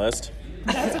naturally blessed.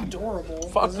 That's adorable.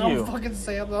 Fuck Don't you. fucking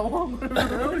say it though.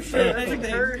 Oh shit, that's a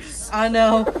curse. I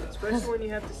know. Especially when you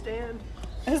have to stand.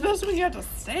 Especially when you have to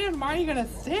stand. Why are you gonna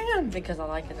stand? Because I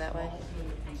like it that way.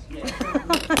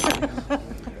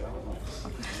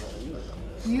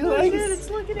 You like It's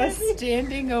looking a at me.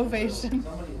 standing ovation.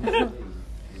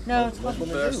 No, it's fucking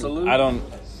Salute. I don't.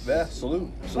 Yeah, salute.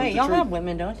 Wait, y'all have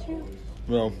women, don't you?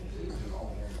 No.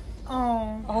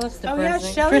 Oh, that's Oh yeah,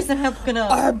 depressing. Shelly. Kristen, help gonna.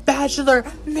 Our bachelor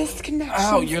misconnection.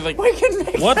 Oh, you're like, we can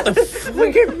make what that, the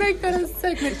we can make that a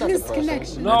segment. not depressing.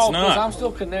 Misconnection. No, It's because not. I'm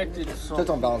still connected. Just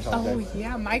on Valentine's Oh Day.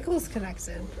 yeah, Michael's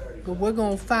connected, but we're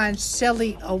gonna find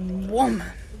Shelly a woman.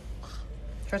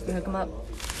 Kristen, hook him up.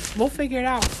 We'll figure it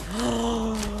out.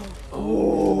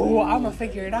 Oh, I'm gonna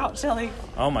figure it out, Shelly.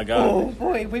 oh my god. Oh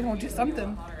boy, we're gonna do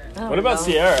something. What about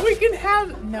Sierra? We can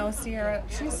have no Sierra.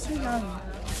 She's too young.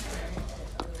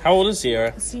 How old is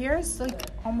Sierra? Sierra's like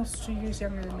almost 2 years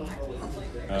younger than me.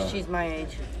 Oh. She's my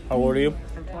age. How old are you?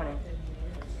 I'm 20.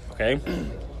 Okay.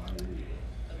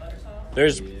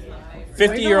 There's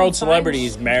 50-year-old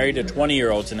celebrities married to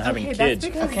 20-year-olds and having Okay, kids. that's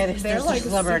because Okay, they're there's like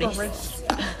celebrities. super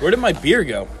rich. Where did my beer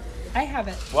go? I have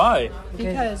it Why?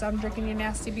 because I'm drinking your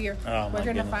nasty beer. Oh, my We're gonna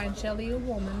goodness. find Shelly a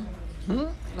woman.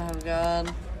 Oh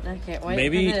god. I can't wait.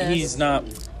 Maybe for this. he's not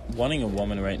wanting a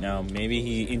woman right now. Maybe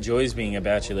he enjoys being a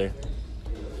bachelor.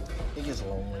 He gets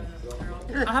lonely.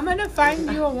 I'm gonna find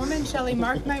you a woman, Shelly.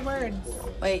 Mark my words.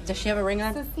 Wait, does she have a ring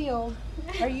on? Cecile,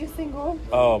 are you single?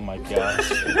 Oh my gosh.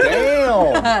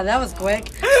 Damn. That was quick.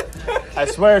 I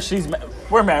swear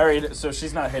we're married, so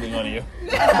she's not hitting on you.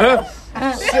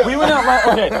 We went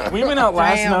out we went out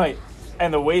last Damn. night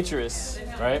and the waitress,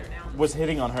 right, was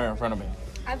hitting on her in front of me.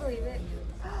 I believe it.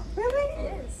 Really?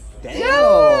 Yes.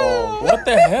 Damn. What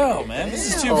the hell, man?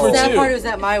 This is 2 for That part 2. was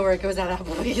at my work. It was at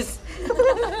Applebee's.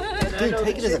 Dude,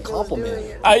 take it as a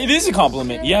compliment. It is a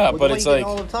compliment, yeah, but it's like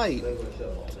all uptight.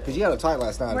 Because you got uptight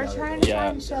last night. We're about trying to Yeah.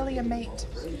 find Shelly a mate.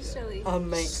 Shelly.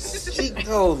 Mate.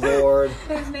 Oh Lord.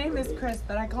 His name is Chris,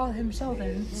 but I call him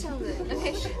Sheldon. Sheldon.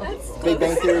 Okay, that's Big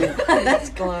Bang Theory. That's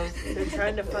close. They're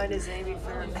trying to find his Amy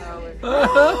Farrah Fowler.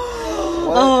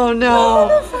 Oh no.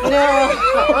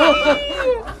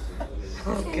 No.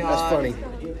 Oh god. That's funny.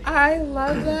 I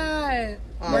love that.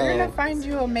 We're Oh. gonna find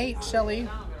you a mate, Shelly.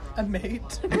 A mate.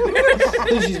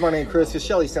 Please use my name, Chris, because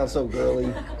Shelly sounds so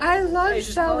girly. I love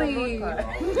Shelly.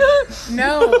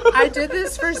 No, I did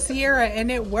this for Sierra and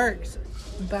it worked.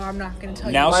 But I'm not gonna tell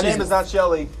Now you. My she's name is not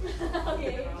Shelly.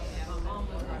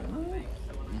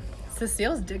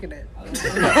 Cecile's digging it.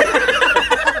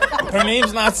 her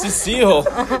name's not Cecile.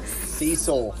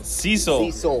 Cecil.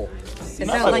 Cecil. Cecil. It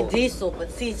sounds like Diesel,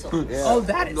 but Cecil. Yeah. Oh,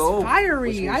 that is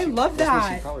fiery. I love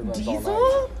that. probably runs all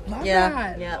Diesel? Love Yeah,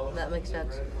 that. yeah, that makes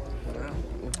sense.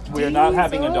 We are not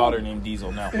having a Diesel? daughter named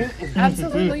Diesel, no.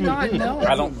 Absolutely not. No.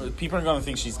 I don't. People are gonna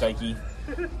think she's dykey.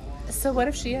 So what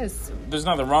if she is There's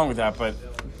nothing wrong with that, but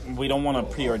we don't want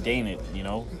to preordain it, you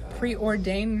know.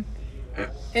 preordained?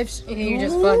 If she, You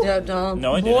just fucked up, Dom.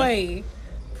 No, I didn't. boy,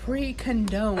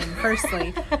 pre-condone.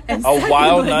 Firstly, and A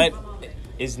wild secondly- night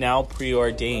is now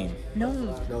preordained. No.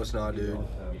 No, it's not, dude.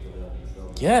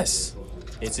 Yes,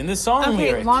 it's in the song Okay.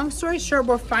 lyric. Long story short,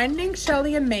 we're finding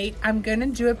Shelly a mate. I'm gonna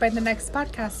do it by the next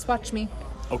podcast. Watch me.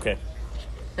 Okay.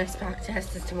 Next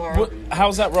podcast is tomorrow. What,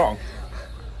 how's that wrong?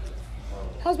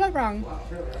 How's that wrong?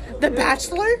 The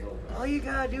Bachelor? All you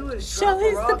gotta do is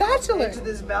Shelly's drop the a rock Bachelor. into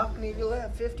this balcony. You'll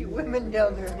have 50 women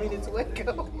down there. I mean, it's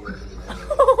Waco.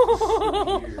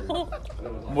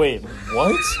 Wait,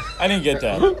 what? I didn't get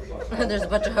that. There's a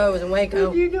bunch of hoes in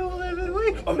Waco. You don't live in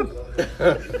Waco.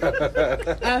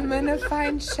 I'm gonna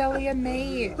find Shelly a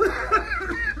mate.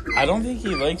 I don't think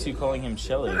he likes you calling him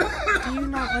Shelly. Do you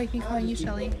not like me calling you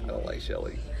Shelly? I don't like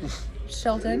Shelly.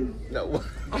 Sheldon? No.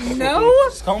 No?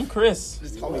 Just call him Chris.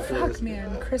 Just call me Fuck, Chris.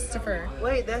 man. Christopher.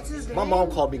 Wait, that's his name? My mom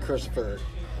called me Christopher.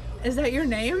 Is that your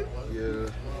name? Yeah.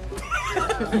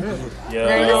 Now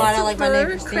you know why I Yeah. don't like my name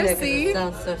Christopher, Christina, 'cause Chrissy. it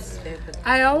sounds so stupid.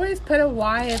 I always put a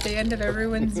Y at the end of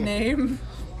everyone's name.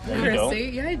 No, you don't. Chrissy.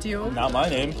 Yeah, I do. Not my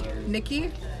name.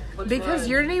 Nikki? Because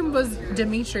your name was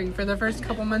Dimitri for the first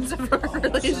couple months of our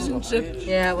relationship.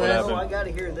 Yeah, it was. Oh, I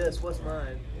gotta hear this. What's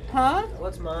mine? Huh?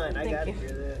 What's mine? I gotta hear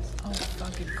this. Oh,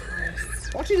 fucking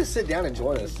Christ. Why don't you just sit down and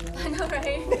join us? I know,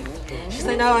 right? She's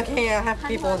like, no, I can't. I have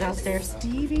people downstairs.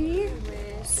 Stevie?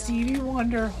 Stevie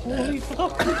Wonder. Holy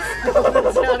fuck. Are you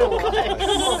gonna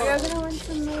want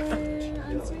some more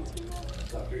unsweet tea?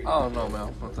 Oh, no,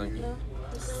 Mel. No, thank you.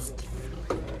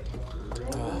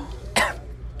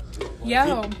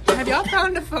 Yo, have y'all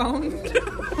found a phone?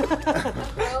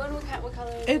 Oh, and what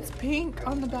color? It's pink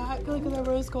on the back, like the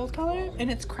rose gold color,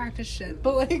 and it's cracked as shit.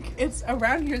 But like, it's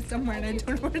around here somewhere, and I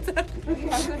don't know where it's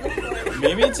at.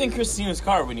 Maybe it's in Christina's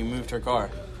car when you moved her car.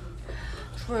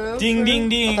 True. Ding, ding, I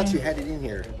ding. thought you had it in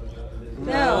here.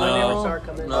 No. Start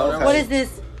coming. No, Okay. What is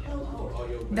this?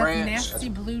 That's Ranch. nasty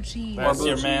blue cheese. That's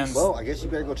your man's. Well, I guess you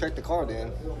better go check the car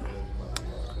then.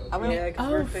 Yeah, 'cause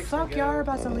Oh, we're fixing fuck, to y'all go. are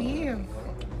about to leave.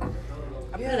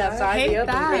 I put it outside. I hate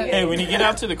that. Hey, when you get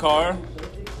out to the car,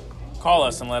 Call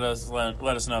us and let us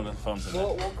know that the phone's in there.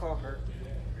 We'll call her.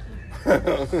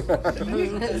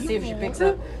 See if she picks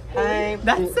up. Hi.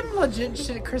 That's some legit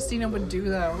shit Christina would do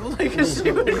though. Like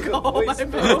she would call my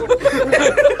phone.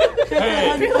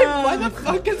 Why the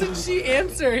fuck isn't she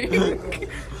answering?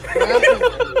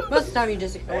 Most of the time you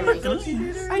just ignore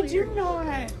me. I do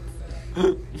not.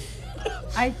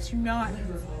 I do not.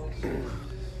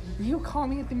 You call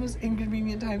me at the most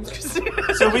inconvenient times, Christina.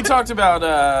 So we talked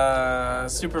about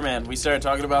Superman. We started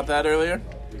talking about that earlier.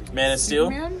 Man of Steel.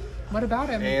 Superman? What about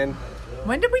him? And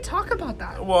When did we talk about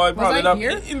that? Well, I brought Was it up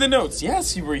here? in the notes.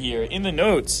 Yes, you were here in the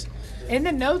notes. In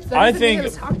the notes, that I doesn't mean think it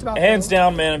was talked about. hands though.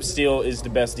 down, Man of Steel is the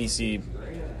best DC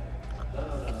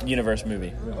universe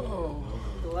movie.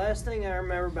 The last thing I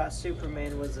remember about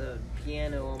Superman was a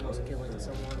piano almost killing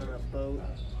someone on a boat.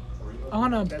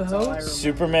 On a That's all I boat? remember.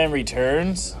 Superman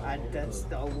Returns. That's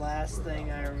the last thing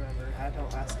I remember.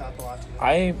 I stopped watching.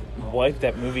 I wiped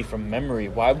that movie from memory.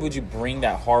 Why would you bring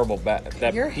that horrible back?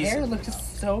 That Your piece hair of- looked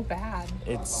so bad.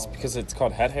 It's because it's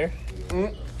called head hair.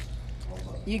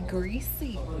 You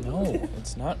greasy. No,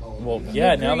 it's not. Well,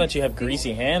 yeah. Now that you have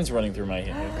greasy hands running through my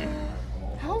hair.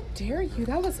 How dare you?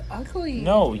 That was ugly.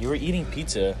 No, you were eating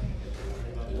pizza.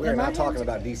 we're not talking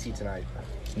about DC tonight.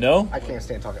 No, I can't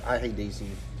stand talking. I hate DC.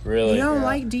 really, You don't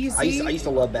like DC? I used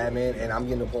to love Batman, and I'm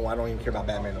getting to the point where I don't even care about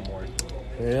Batman no more.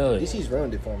 really. DC's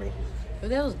ruined it for me. Who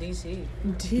the hell is DC?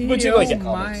 But you like it.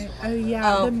 Oh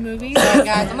yeah, Oh. the movie. Sorry,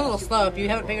 guys, I'm a little slow. If you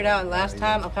haven't figured out last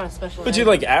time, I'm kind of special. But you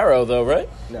like Arrow, though, right?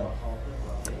 No.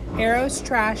 Arrow's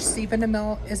trash. Stephen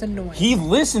Amell is annoying. He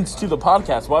listens to the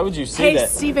podcast. Why would you say Hey, that?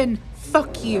 Steven,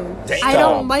 fuck you. Damn. I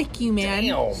don't like you, man.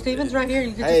 Damn. Steven's right here.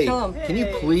 You can Hey, just tell him. can you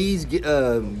please get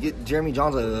Jeremy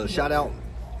Johns a shout out?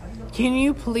 Can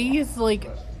you please, like,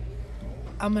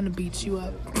 I'm gonna beat you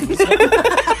up.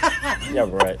 Yeah,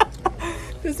 right.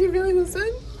 Does he really listen?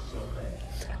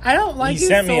 I don't like He you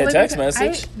sent me a solely text because-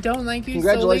 message. I don't like you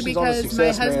solely Congratulations on the because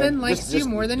success, my husband man. likes you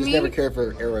more than just me. never care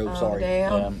for Arrow. Oh, Sorry.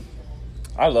 damn.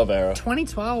 I love Arrow.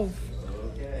 2012,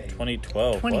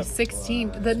 2012.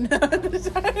 2016.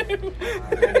 The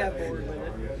I got bored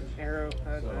with it. Arrow.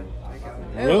 I got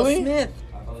Will Really? Smith.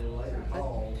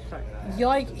 you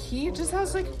like he just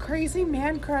has like a crazy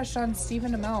man crush on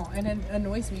Stephen Amell, and it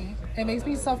annoys me. It makes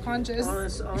me self-conscious.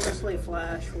 Honestly,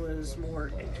 Flash was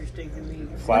more interesting to me.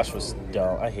 Flash was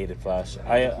dumb. I hated Flash.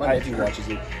 My nephew watches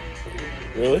it.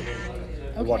 Really?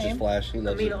 He watches Flash. He I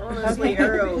loves mean, it. honestly,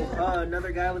 Arrow,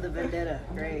 another guy with a vendetta.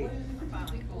 Great.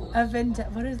 A vendetta.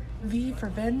 What is V for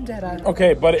vendetta?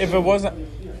 Okay, but if it wasn't,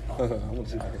 I want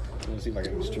to see if I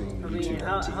can stream I mean, YouTube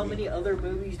on TV. how many other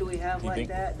movies do we have like think-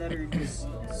 that are just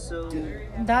so...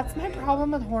 That's my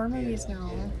problem with horror movies now.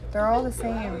 They're all the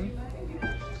same.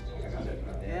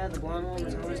 Yeah, the blonde one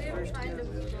was always the first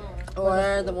two.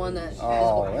 Or the one that.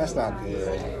 Oh, that's not good.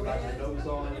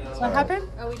 What happened?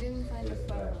 Oh, we didn't find the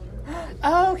phone.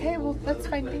 Oh, okay. Well, that's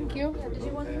fine. Thank you. Did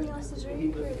you want anything else to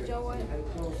drink, or did y'all want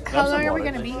How long are we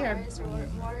water. gonna be here?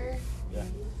 water?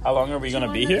 how long are we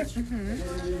gonna be here?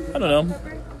 I don't know.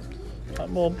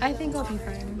 Well, I think I'll be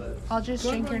fine. I'll just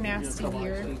drink your nasty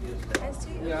beer.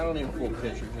 Yeah, I don't even pull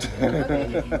pictures.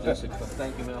 Jessica,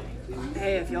 thank you, Mel.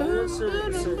 Hey, if y'all want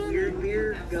some weird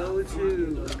beer, go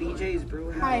to BJ's Brew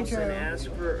House Hydro. and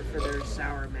ask for their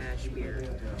Sour Mash beer.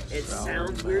 It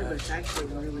sounds weird, but it's actually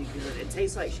really good. It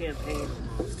tastes like champagne.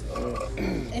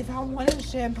 If I wanted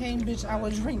champagne, bitch, I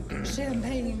would drink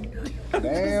champagne.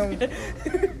 Damn.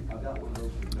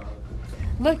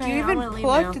 Look, Okay, you I'm even gonna leave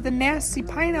plucked now. the nasty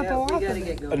pineapple We off gotta of get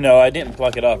it. going. no, I didn't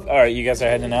pluck it off. All right, you guys are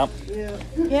heading out.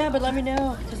 Yeah, but let me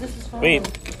know because this is fun. Wait,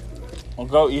 well,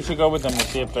 go. You should go with them to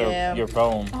see if they're Yeah. your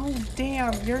phone. Oh,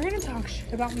 damn. You're gonna talk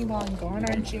shit about me while I'm gone,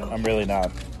 aren't you? I'm really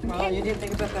not. Well, you didn't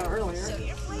think about that earlier. So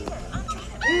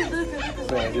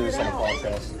I do this on a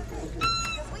podcast.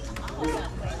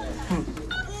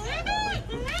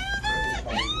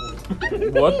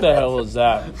 What the hell is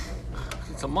that?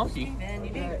 It's a monkey.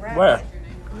 Where?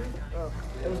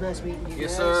 It was nice meeting you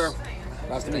Yes, guys. sir.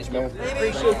 Nice to meet you, man.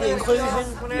 Appreciate the inclusion.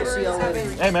 We'll see y'all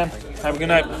later. Hey, man. Have a good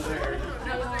night.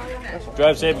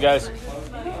 Drive safe, guys.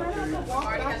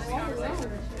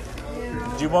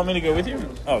 Do you want me to go with you?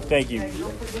 Oh, thank you.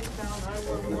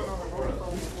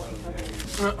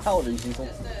 How old are you, Cecil?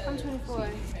 I'm 24.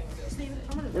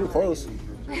 We're close.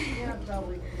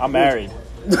 I'm married.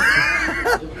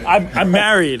 I'm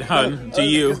married, hun, to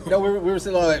you. No, we were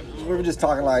sitting like, we were just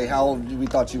talking like how old we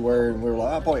thought you were, and we were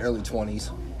like, oh, probably early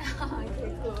 20s.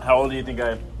 Okay, cool. How old do you think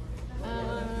I am?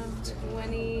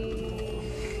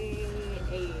 28.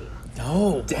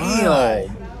 No, Damn.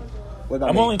 What about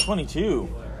I'm me? only 22.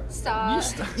 Stop.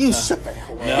 You shut the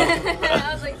hell up. No,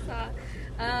 I was like, stop.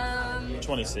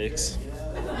 26.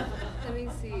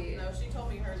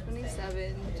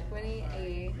 27,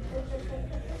 28,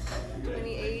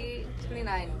 28,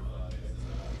 29,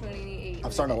 28.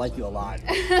 I'm starting to like you a lot.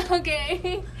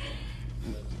 Okay.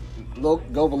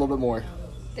 Look, go up a little bit more.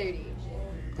 30.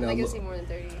 No, I can say more than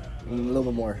 30. A little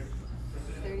bit more.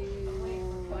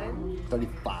 31?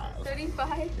 35.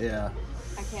 35? Yeah.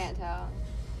 I can't tell.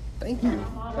 Thank you.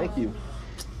 Thank you.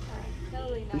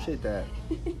 Totally not. Appreciate that.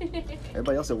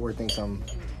 Everybody else at work thinks I'm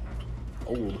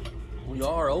old. We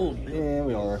are old. Yeah,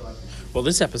 we are. Well,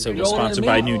 this episode was You're older sponsored than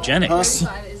by me. Nugenics.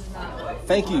 Huh? 35 is not.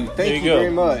 Thank you. There Thank you you go.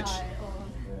 very much.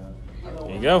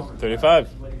 There you go, 35.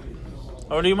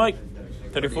 How old are you, Mike?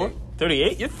 34?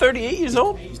 38? You're 38 years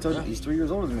old? He's 3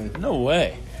 years older than me. No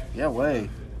way. Yeah, way.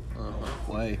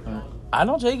 Way. I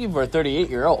don't take you for a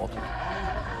 38-year-old.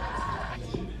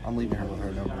 I'm leaving her with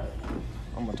her number.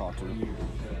 I'm gonna talk to her.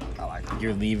 I like her.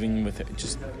 You're leaving with her.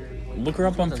 Just look her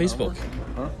up on Facebook.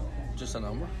 Huh? Just a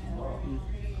number.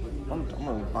 I'm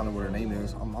gonna find out what her name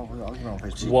is. I'll get her on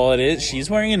Facebook. Well, it is. She's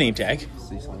wearing a name tag.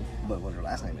 Cecily. But what her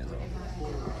last name is, though.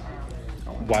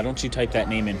 Why don't you type that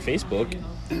name in Facebook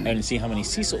and see how many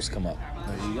Cecils come up?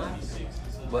 There you go.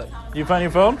 But You find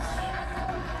your phone?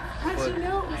 How'd you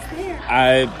know it was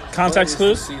there? Context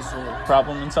clues? Cecil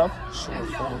Problem and stuff? short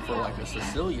form for like a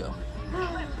Cecilia.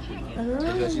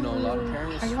 Because you know a lot of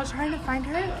parents. Are y'all trying to find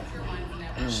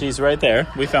her? She's right there.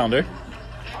 We found her.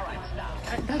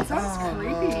 That sounds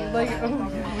creepy. Like, oh.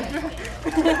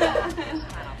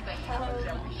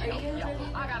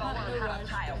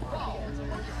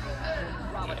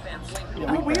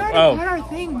 Oh, we already Oh. got our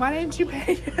thing. Why didn't you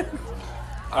pay him?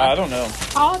 I don't know.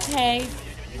 I'll pay.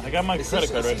 I got my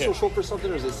credit card right here. Cecil short for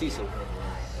something, or is it Cecil?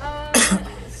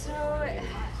 So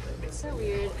it's so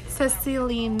weird.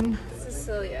 Ceciline.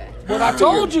 Cecilia. But I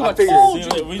told you. I figured. told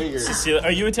you. Cecilia,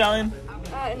 are you Italian?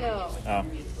 No. Oh.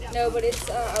 No, but it's,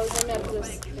 I was named after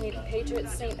the patron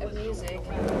saint of music.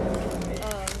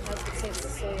 That's what Saint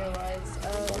Cecilia was.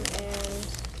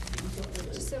 And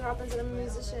it just so happens that I'm a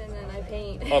musician and I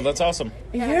paint. Oh, that's awesome.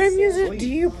 You're a musician. Do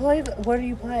you play? What do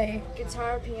you play?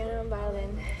 Guitar, piano, and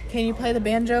violin. Can you play the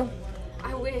banjo?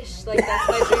 I wish, like, that's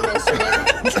my dream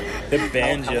instrument. The How long have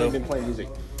banjo. you been playing music?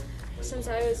 Since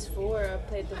I was 4, I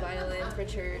played the violin for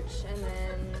church, and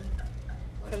then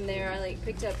from there I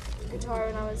picked up guitar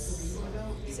when I was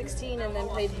 16, and then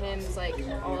played hymns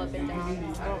all up and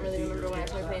down. I don't really remember when I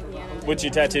started playing piano. What's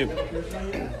your tattoo?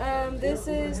 This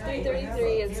is 333.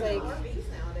 It's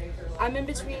I'm in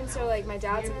between. So my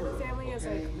dad's side of the family is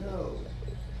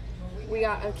we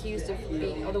got accused of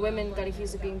being, or the women got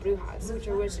accused of being brujas, which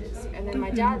are witches. And then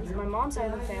my mom's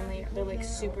side of the family, they're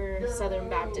super Southern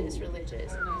Baptist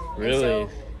religious. Really? And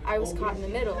so I was caught in the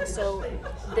middle. So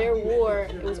their war,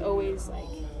 it was always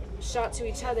shot to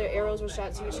each other, arrows were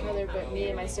shot to each other, but me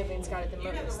and my siblings got it the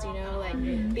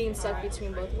most, being stuck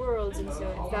between both worlds. And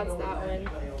so that's that one.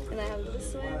 And I have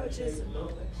this one, which is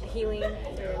healing,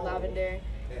 or lavender.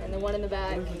 And the one in the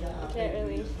back, you can't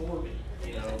really...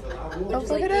 Which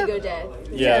is ego death.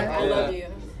 Yeah. I love you.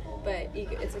 But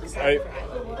ego, it's exciting for I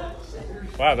love you.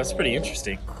 Wow, that's pretty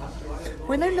interesting.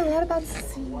 We learned a lot about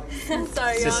Cecilia.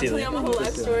 Sorry, y'all. I'm telling you my whole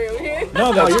life story over here.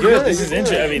 No, that's good. This is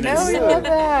interesting. I mean, No, we it's, love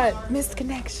that.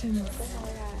 Misconnections.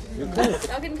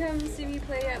 Y'all can come see me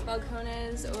play at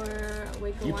Balcones or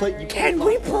Waco Winery. Can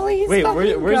we please? wait,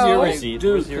 fucking where's go? your receipt?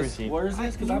 Dude, Where's your receipt? where is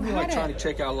this? Because I've been trying to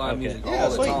check out live music Yeah, all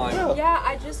the sweet. time. Yeah. Yeah,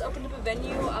 I just opened up a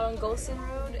venue out on Golston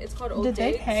Road. It's called Old Did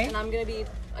they Digs, pay? and I'm gonna be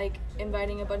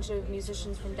inviting a bunch of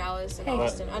musicians from Dallas and Hey,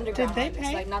 Austin underground. did they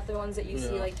pay? It's, not the ones that you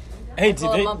see Hey,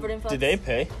 call it Mumford and did Fuss. they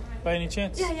pay by any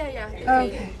chance? Yeah.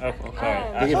 Okay. Oh, all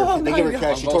right. They give her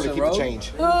cash. She told her to keep the Road?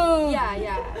 change.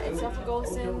 Yeah. It's off of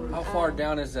Golston. How far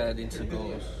down is that into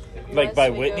Goals? Like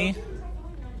by West Whitney?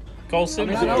 I Colson?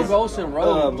 mean, I know Golston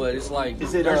Road, but it's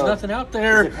is it, there's nothing out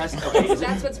there.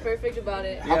 That's what's perfect about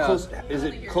it. How close is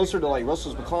it? Closer to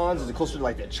Russell's Pecans? Is it closer to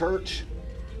the church?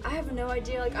 I have no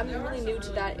idea. I'm really new to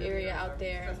that area out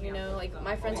there.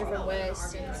 My friends are from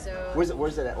West, and so.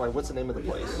 Where's it at? What's the name of the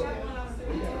place?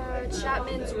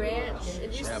 Chapman's Ranch.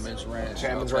 It used Chapman's Ranch.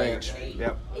 Chapman's okay. Ranch.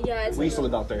 Yep. Yeah, it's We used to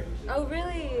live out there. Oh,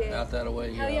 really? Out that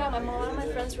way. Hell yeah, a lot of my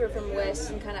friends were from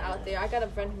West and kind of out there. I got a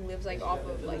friend who lives off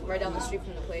of right down the street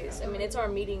from the place. I mean, it's our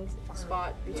meeting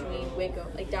spot between Waco,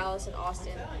 Dallas and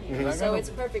Austin. So it's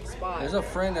a perfect spot. There's a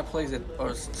friend that plays at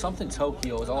or something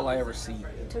Tokyo is all I ever see.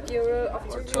 Tokyo Road, off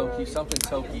Or Tokyo Tokyo, Road. something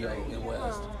Tokyo in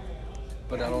West. Huh.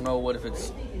 But I don't know what if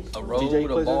it's a road, TJ a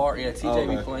plays bar. it? Yeah, TJ Oh,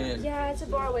 okay. be playing. Yeah, it's a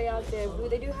bar way out there.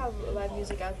 They do have live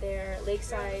music out there.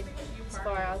 Lakeside is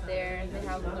far out there. They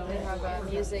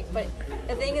have music. But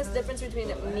the thing is, the difference between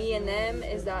me and them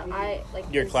is that I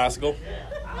You're this classical?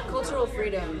 cultural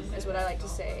freedom is what I like to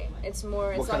say. It's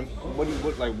more. It's What kind not. of, what do you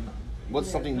what, like? What's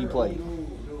something you play?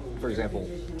 For example.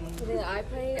 Yeah, I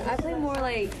play more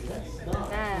like,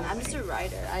 man, I'm just a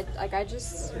writer. I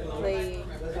just play.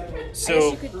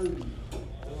 So- I guess you could,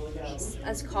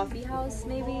 as coffee house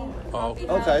maybe. Coffee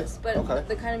okay, house, but okay.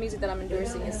 the kind of music that I'm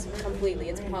endorsing is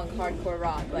it's punk, hardcore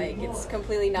rock. Like it's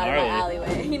completely not in my Alright.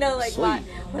 alleyway. You know, like Sweet.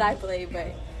 what I play, but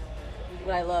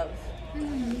what I love. Yeah,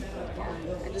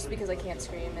 and just because I can't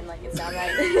scream and like it sounds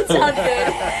right, it sounds good.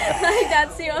 Like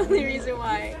that's the only reason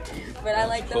why. But I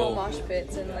like the whole mosh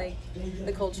pits and like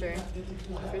the culture,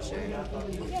 for sure.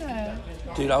 Yeah.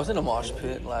 Dude, I was in a mosh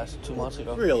pit 2 months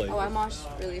ago. Really? Oh, I mosh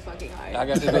really fucking hard. I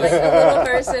got to I'm go. like a little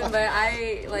person, but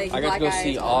I like. I got to black go eyes see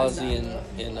and all that Ozzy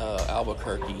stuff. in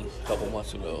Albuquerque a couple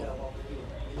months ago.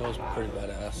 That was pretty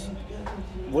badass.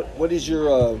 What is your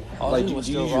like? Do you was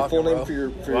use still your full rocking, name bro. for your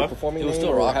What? performing It was name?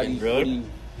 still or how rocking. do you, what do Really? you-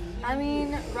 I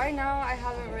mean, right now I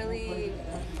haven't really.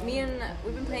 We've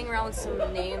been playing around with some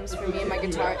names for me and my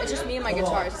guitar. It's just me and my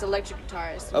guitar. It's electric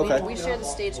guitars. Okay. We share the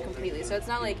stage completely, so it's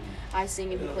not like I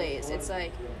sing and he plays. It's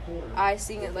like I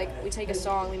sing it, like we take a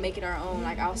song, we make it our own.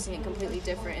 Like I'll sing it completely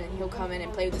different, and then he'll come in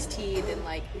and play with his teeth and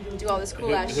like do all this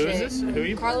cool ass Who shit. is this? Who are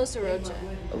you? Carlos Arocha.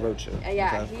 A roadshow.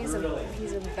 Yeah, Okay. he's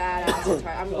a badass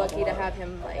guitar. I'm lucky to have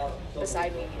him like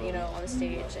beside me, you know, on the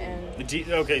stage. And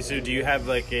Okay, so do you have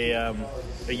like a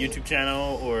YouTube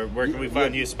channel, or where can we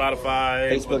find you?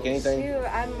 Spotify, Facebook, anything? Dude,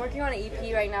 I'm working on an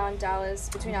EP right now in Dallas,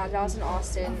 between Dallas and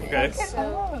Austin. Okay.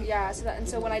 So yeah,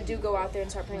 so when I do go out there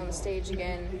and start playing on the stage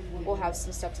again, we'll have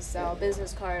some stuff to sell.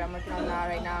 Business card, I'm working on that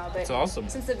right now. But That's awesome.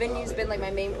 since the venue's been like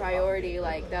my main priority,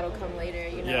 like that'll come later.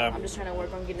 You know, Yeah. I'm just trying to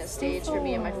work on getting a stage for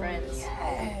me and my friends.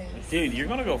 Dude, you're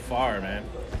gonna go far, man.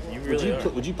 You really are.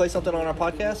 Would you play something on our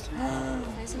podcast?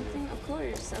 Play something, of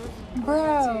course.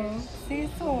 Bro,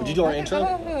 Cecil. Would you do our intro?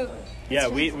 Yeah,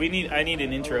 I need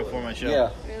an intro for my show. Yeah.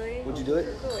 Really? Would you do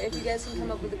it? Cool. If you guys can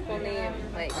come up with a cool name,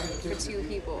 like for 2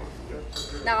 people.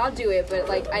 Now I'll do it, but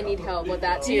like I need help with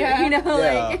that too. Yeah. You know,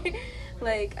 Yeah.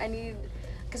 like I need.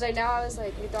 Because right now I was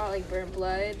like, we thought like Burnt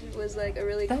Blood was like a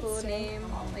really That's cool sick. name.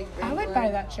 Like I Burnt would Blood. buy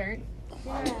that shirt.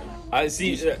 Yeah. I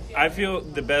see. I feel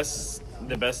the best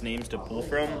names to pull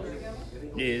from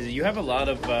is you have a lot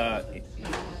of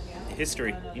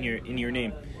history in your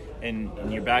name and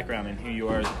in your background and who you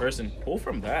are as a person. Pull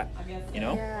from that, you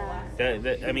know. Yeah.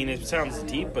 That I mean, it sounds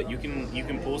deep, but you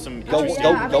can pull some. Go, interesting-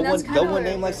 yeah, I mean, that's go kinda one what-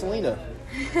 name like Selena.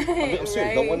 I'm serious.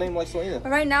 Go Right? one name like Selena.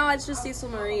 But right now it's just Cecil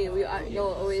Marie.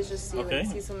 You'll always just see Okay.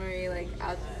 like Cecil Marie like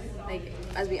out like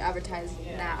as we advertise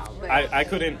now. But I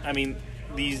couldn't. I mean,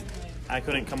 I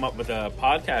couldn't come up with a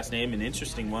podcast name, an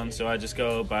interesting one, so I just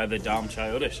go by the Dom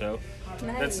Chioda Show.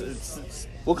 nice. It's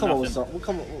We'll come up with nothing.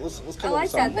 some. Let's I come up like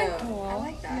with that something. though. I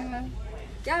like that. Yeah.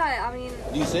 Yeah, I mean.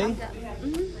 Do you sing?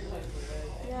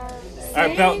 Yeah. All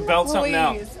right, belt something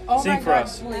out. Please. Oh Sing my for God,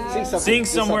 us. please. Sing something. Sing Sing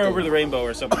somewhere something. over the rainbow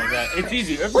or something like that. It's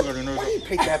easy. Everybody knows Why do it. you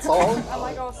pick that song? I'm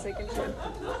like all sick and shit.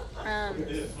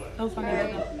 Oh, fuck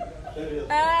it.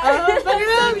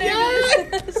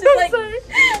 It's just like,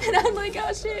 and I'm like,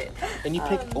 oh shit. And you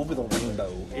pick Over the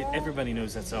Rainbow. Everybody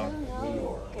knows that song.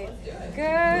 Okay.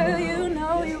 Girl, you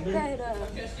know you better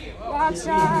watch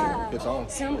out. Good song.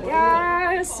 Some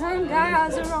guys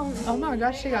are on Oh my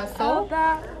gosh, she got soul.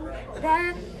 about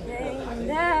that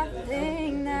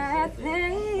thing.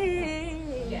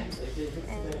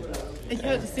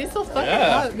 Yo, Cecil fucking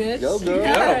Yeah. up, bitch. Go, girl.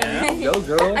 Yeah. Go,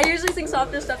 girl. I usually sing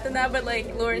softer stuff than that, but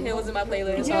like Lauryn Hill was in my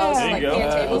playlist, so I Yeah. was There like you go.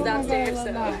 playing tables Oh my downstairs. God,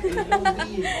 So. I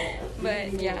love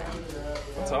But yeah.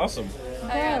 That's awesome. Oh,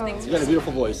 yeah, thanks You got a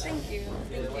beautiful voice. Thank you.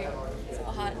 It's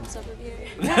all hot and stuff over here.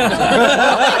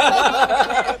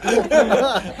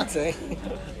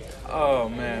 Oh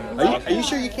man. Are you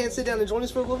sure you can't sit down and join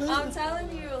us for a little bit? I'm telling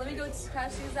you, let me go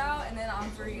crash these out and then I'm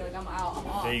free. Like I'm out. I'm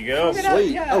off. There you go. Get up,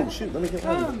 Sweet. yeah. Oh shoot, let me get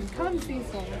one. Come,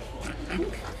 Cecil.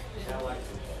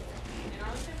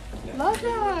 Love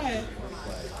that.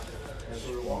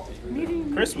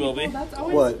 Meeting Chris will be. That's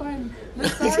always What? fun. The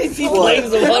stars He told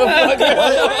plays a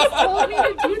motherfucker. told me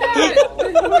to do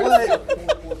that.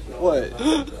 What?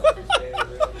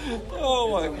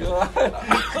 Oh my god.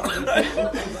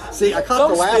 See, I caught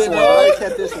the last one. I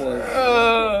kept this one.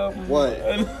 What?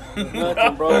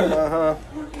 Nothing, bro. Uh-huh.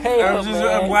 Hey,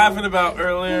 I'm laughing about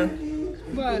earlier.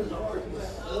 What?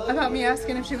 About me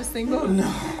asking if she was single?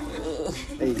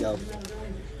 There you go.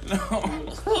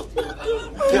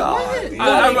 God.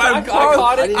 I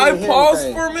caught it. I didn't even paused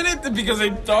hear for a minute because I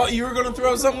thought you were gonna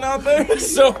throw something out there.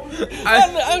 So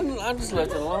I just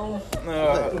left it alone.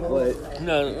 What?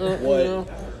 No. What?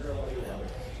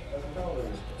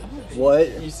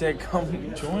 What? you said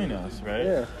come join us, right?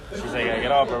 Yeah. She's like, I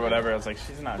get off or whatever. I was like,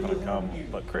 she's not gonna come,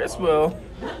 but Chris will.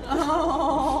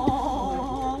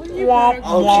 Oh, You better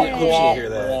Oh, quit. she didn't hear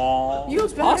that. You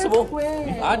better Possible.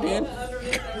 quit. I did.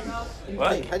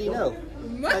 Hey, how do you know?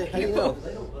 How do you know?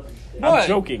 I'm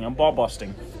joking. I'm ball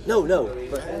busting. No.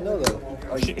 But how do you know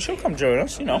though? She'll come join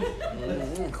us, you know.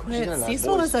 Quit. got a nice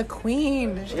Cecil voice. is a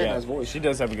queen. She got a nice voice. She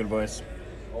does have a good voice.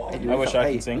 Hey, dude, I wish I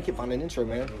could We sing. can find an intro,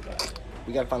 man.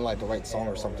 We gotta find like the right song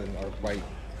or something, or right.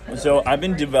 So I've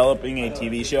been developing a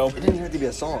TV show. It doesn't have to be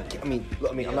a song. I mean,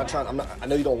 I'm not trying. I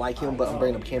know you don't like him, but I'm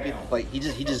bringing up campy. Like he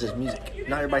just does music.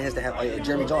 Not everybody has to have like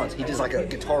Jeremy Johns. He does like a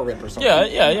guitar riff or something.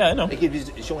 Yeah, I know. Like, she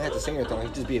don't have to sing or anything. He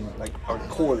just be in, like a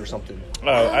chord or something.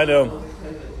 Oh, I know.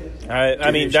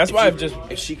 I mean, that's why I've just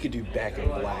If she could do Back in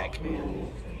Black.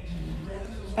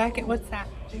 Back at what's that?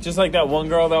 just like that one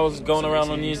girl that was going around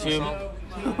on YouTube.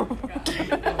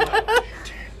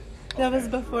 That was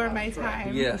before my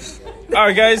time. Yes. All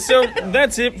right, guys. So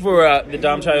that's it for the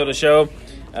Dom Chioda show.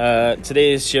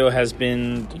 Today's show has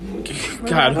been.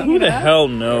 God, who the hell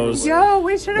knows? Yo,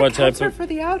 we should have What type kept her of- for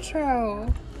the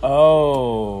outro.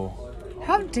 Oh.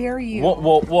 How dare you?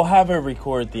 We'll have her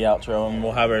record the outro and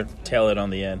we'll have her tail it on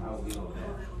the end.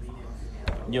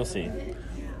 You'll see.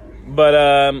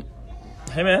 But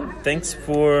hey man, thanks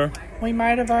for. We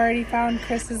might have already found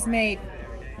Chris's mate.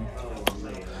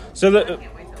 So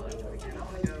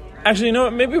actually, you know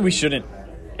what? Maybe we shouldn't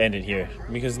end it here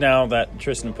because now that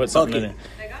Tristan put something in it,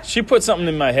 she put something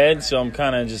in my head, so I'm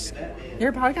kind of just.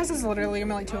 Your podcast is literally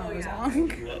gonna be like 2 hours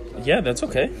long. Yeah, that's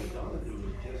okay.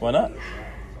 Why not?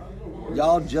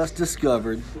 Y'all just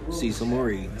discovered Cecil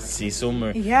Marie. Cecil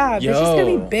Marie. Yeah, but she's Yo.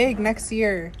 gonna be big next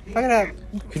year. Fuck it up.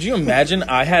 Could you imagine?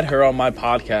 I had her on my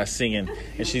podcast singing,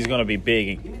 and she's gonna be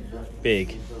big.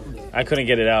 I couldn't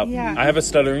get it out. Yeah. I have a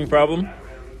stuttering problem.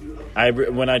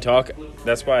 When I talk,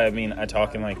 that's why I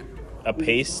talk in like a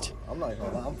paced. I'm not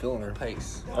gonna lie, I'm feeling her.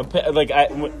 Pace.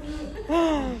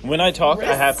 When I talk,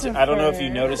 I have to. I don't know if you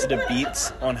noticed the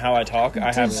beats on how I talk.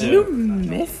 I have Did you to.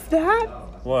 miss that?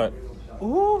 What?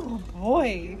 Oh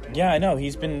boy. Yeah, I know.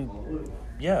 He's been.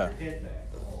 Yeah,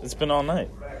 it's been all night.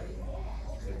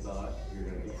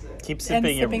 Keep And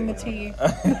sipping sipping your. the tea.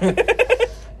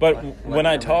 But when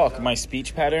I talk, my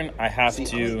speech pattern, I have See,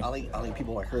 to. I like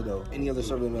people like her though. Any other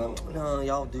sort of no,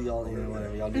 y'all do y'all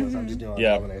whatever y'all do. I'm just doing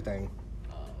Yeah. and everything.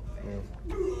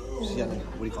 Yeah. She's got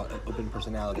what do you call it? Open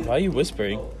personality. Why are you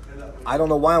whispering? I don't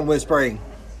know why I'm whispering.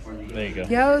 There you go.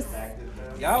 Yo,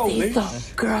 Yo,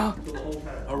 Cecil, girl.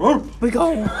 We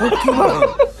gon' hook you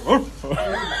up.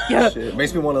 Yeah. Shit,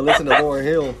 makes me want to listen to Lauren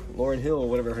Hill, or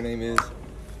whatever her name is.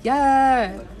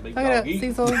 Yeah. Big Fuck it up, dog eat.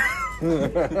 Cecil.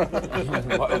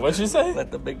 What'd you say?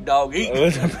 Let the big dog eat. I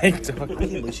can't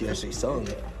believe she actually sung.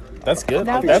 That's good.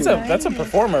 That That's was a nice.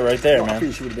 performer right there, I man.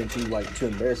 figured she would have been too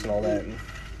embarrassed and all that.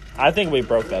 I think we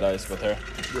broke that ice with her.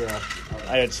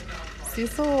 Yeah.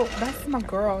 Cecil, that's my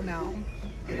girl now.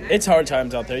 It's hard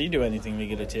times out there. You do anything to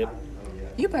get a tip.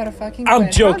 You better fucking I'm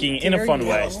quit. joking How in a dare fun you.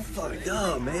 way. Fucked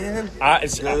up, man.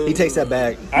 He He takes that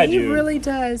back. I He do. really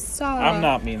does. Stop. I'm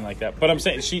not mean like that, but I'm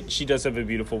saying she does have a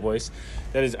beautiful voice.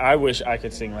 That is, I wish I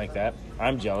could sing like that.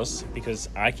 I'm jealous because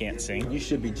I can't sing. You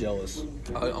should be jealous.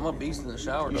 I'm a beast in the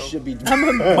shower, You though. should be.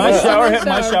 My shower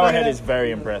shower head is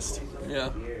very impressed. Yeah.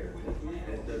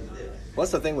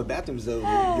 What's the thing with bathrooms though?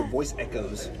 Your voice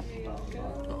echoes.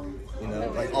 You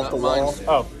know, like off the Not wall. mine.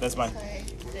 Oh, that's mine.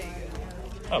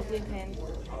 Oh, Blue pen.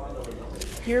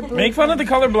 You're blue. make fun of the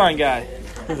colorblind guy.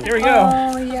 Here we go.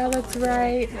 Oh, yeah, that's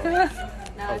right. Now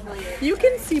I believe it. You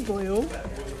can see blue.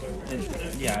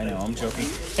 Yeah, I know. I'm joking.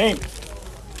 Hey,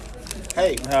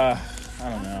 Hey, I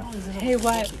don't know. Hey,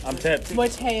 what? I'm tipped.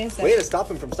 Which hay is way it? to stop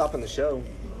him from stopping the show.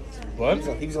 What?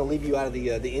 He was gonna leave you out of the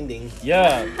ending.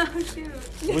 Yeah. Oh shoot.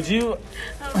 Would you?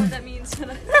 I don't know what that means.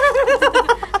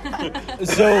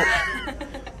 So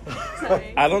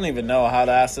Sorry. I don't even know how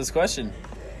to ask this question.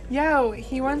 Yo,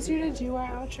 he wants you to do our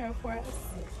outro for us.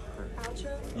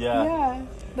 Outro? Yeah.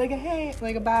 Like a hey,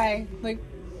 like a bye. Like,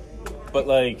 But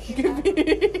like,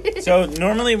 so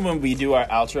normally when we do our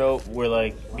outro, we're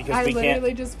like, because I we literally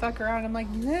can't, just fuck around. I'm like,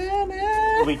 nah,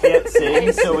 nah. we can't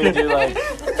sing, so we do like,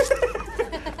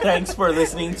 thanks for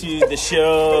listening to the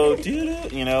show.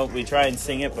 Doo-doo. You know, we try and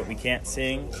sing it, but we can't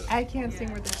sing. I can't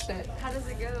sing with this shit. How does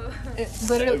it go? It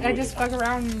literally, I just fuck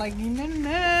around and like, nah,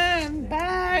 nah,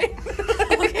 bye.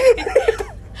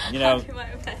 You know, Do my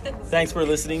best. thanks for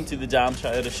listening to the Dom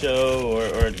Chioda show,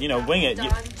 or you know, wing it. Dom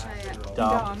Chioda.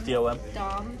 Dom, D-O-M,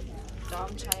 Dom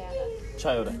Chioda.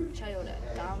 Chioda. Chioda.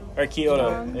 Dom. Or Kyoto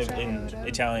Dom in Chioda.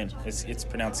 Italian. It's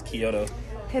pronounced Kyoto.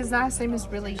 His last name is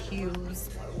really Hughes.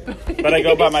 But I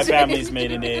go by my family's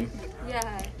maiden name.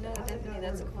 Yeah, no, definitely.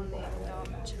 That's a cool name. Dom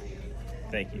Chioda.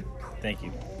 Thank you. Thank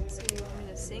you. So you want me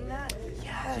to sing that?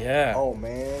 Yeah. Oh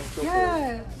man. Go for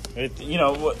it. Yeah. You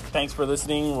know what? Thanks for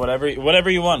listening. Whatever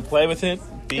you want, play with it.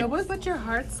 Go with what your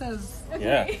heart says.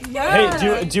 Yeah. Yeah.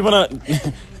 Hey, do you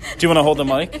wanna hold the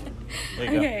mic?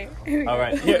 There you Okay. go. All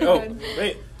right. Here. Oh,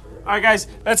 wait. All right, guys.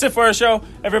 That's it for our show.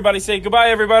 Everybody say goodbye,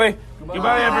 everybody.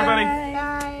 Goodbye, everybody.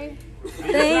 Bye.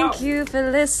 Thank you for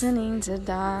listening to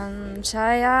Dom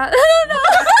Chayot. I don't know.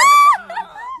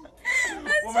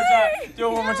 One more time. Do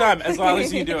it one more time. As loud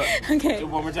as you can do it. Okay. Do it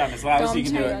one more time. As loud as you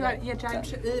can do it. Yeah,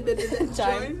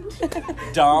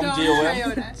 Dom, deal with.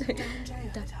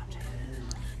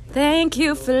 Thank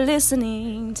you for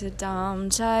listening to Dom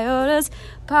Chayota's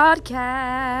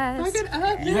podcast. Fuck it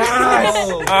up.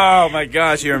 Yes. Oh my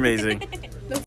gosh, you're amazing.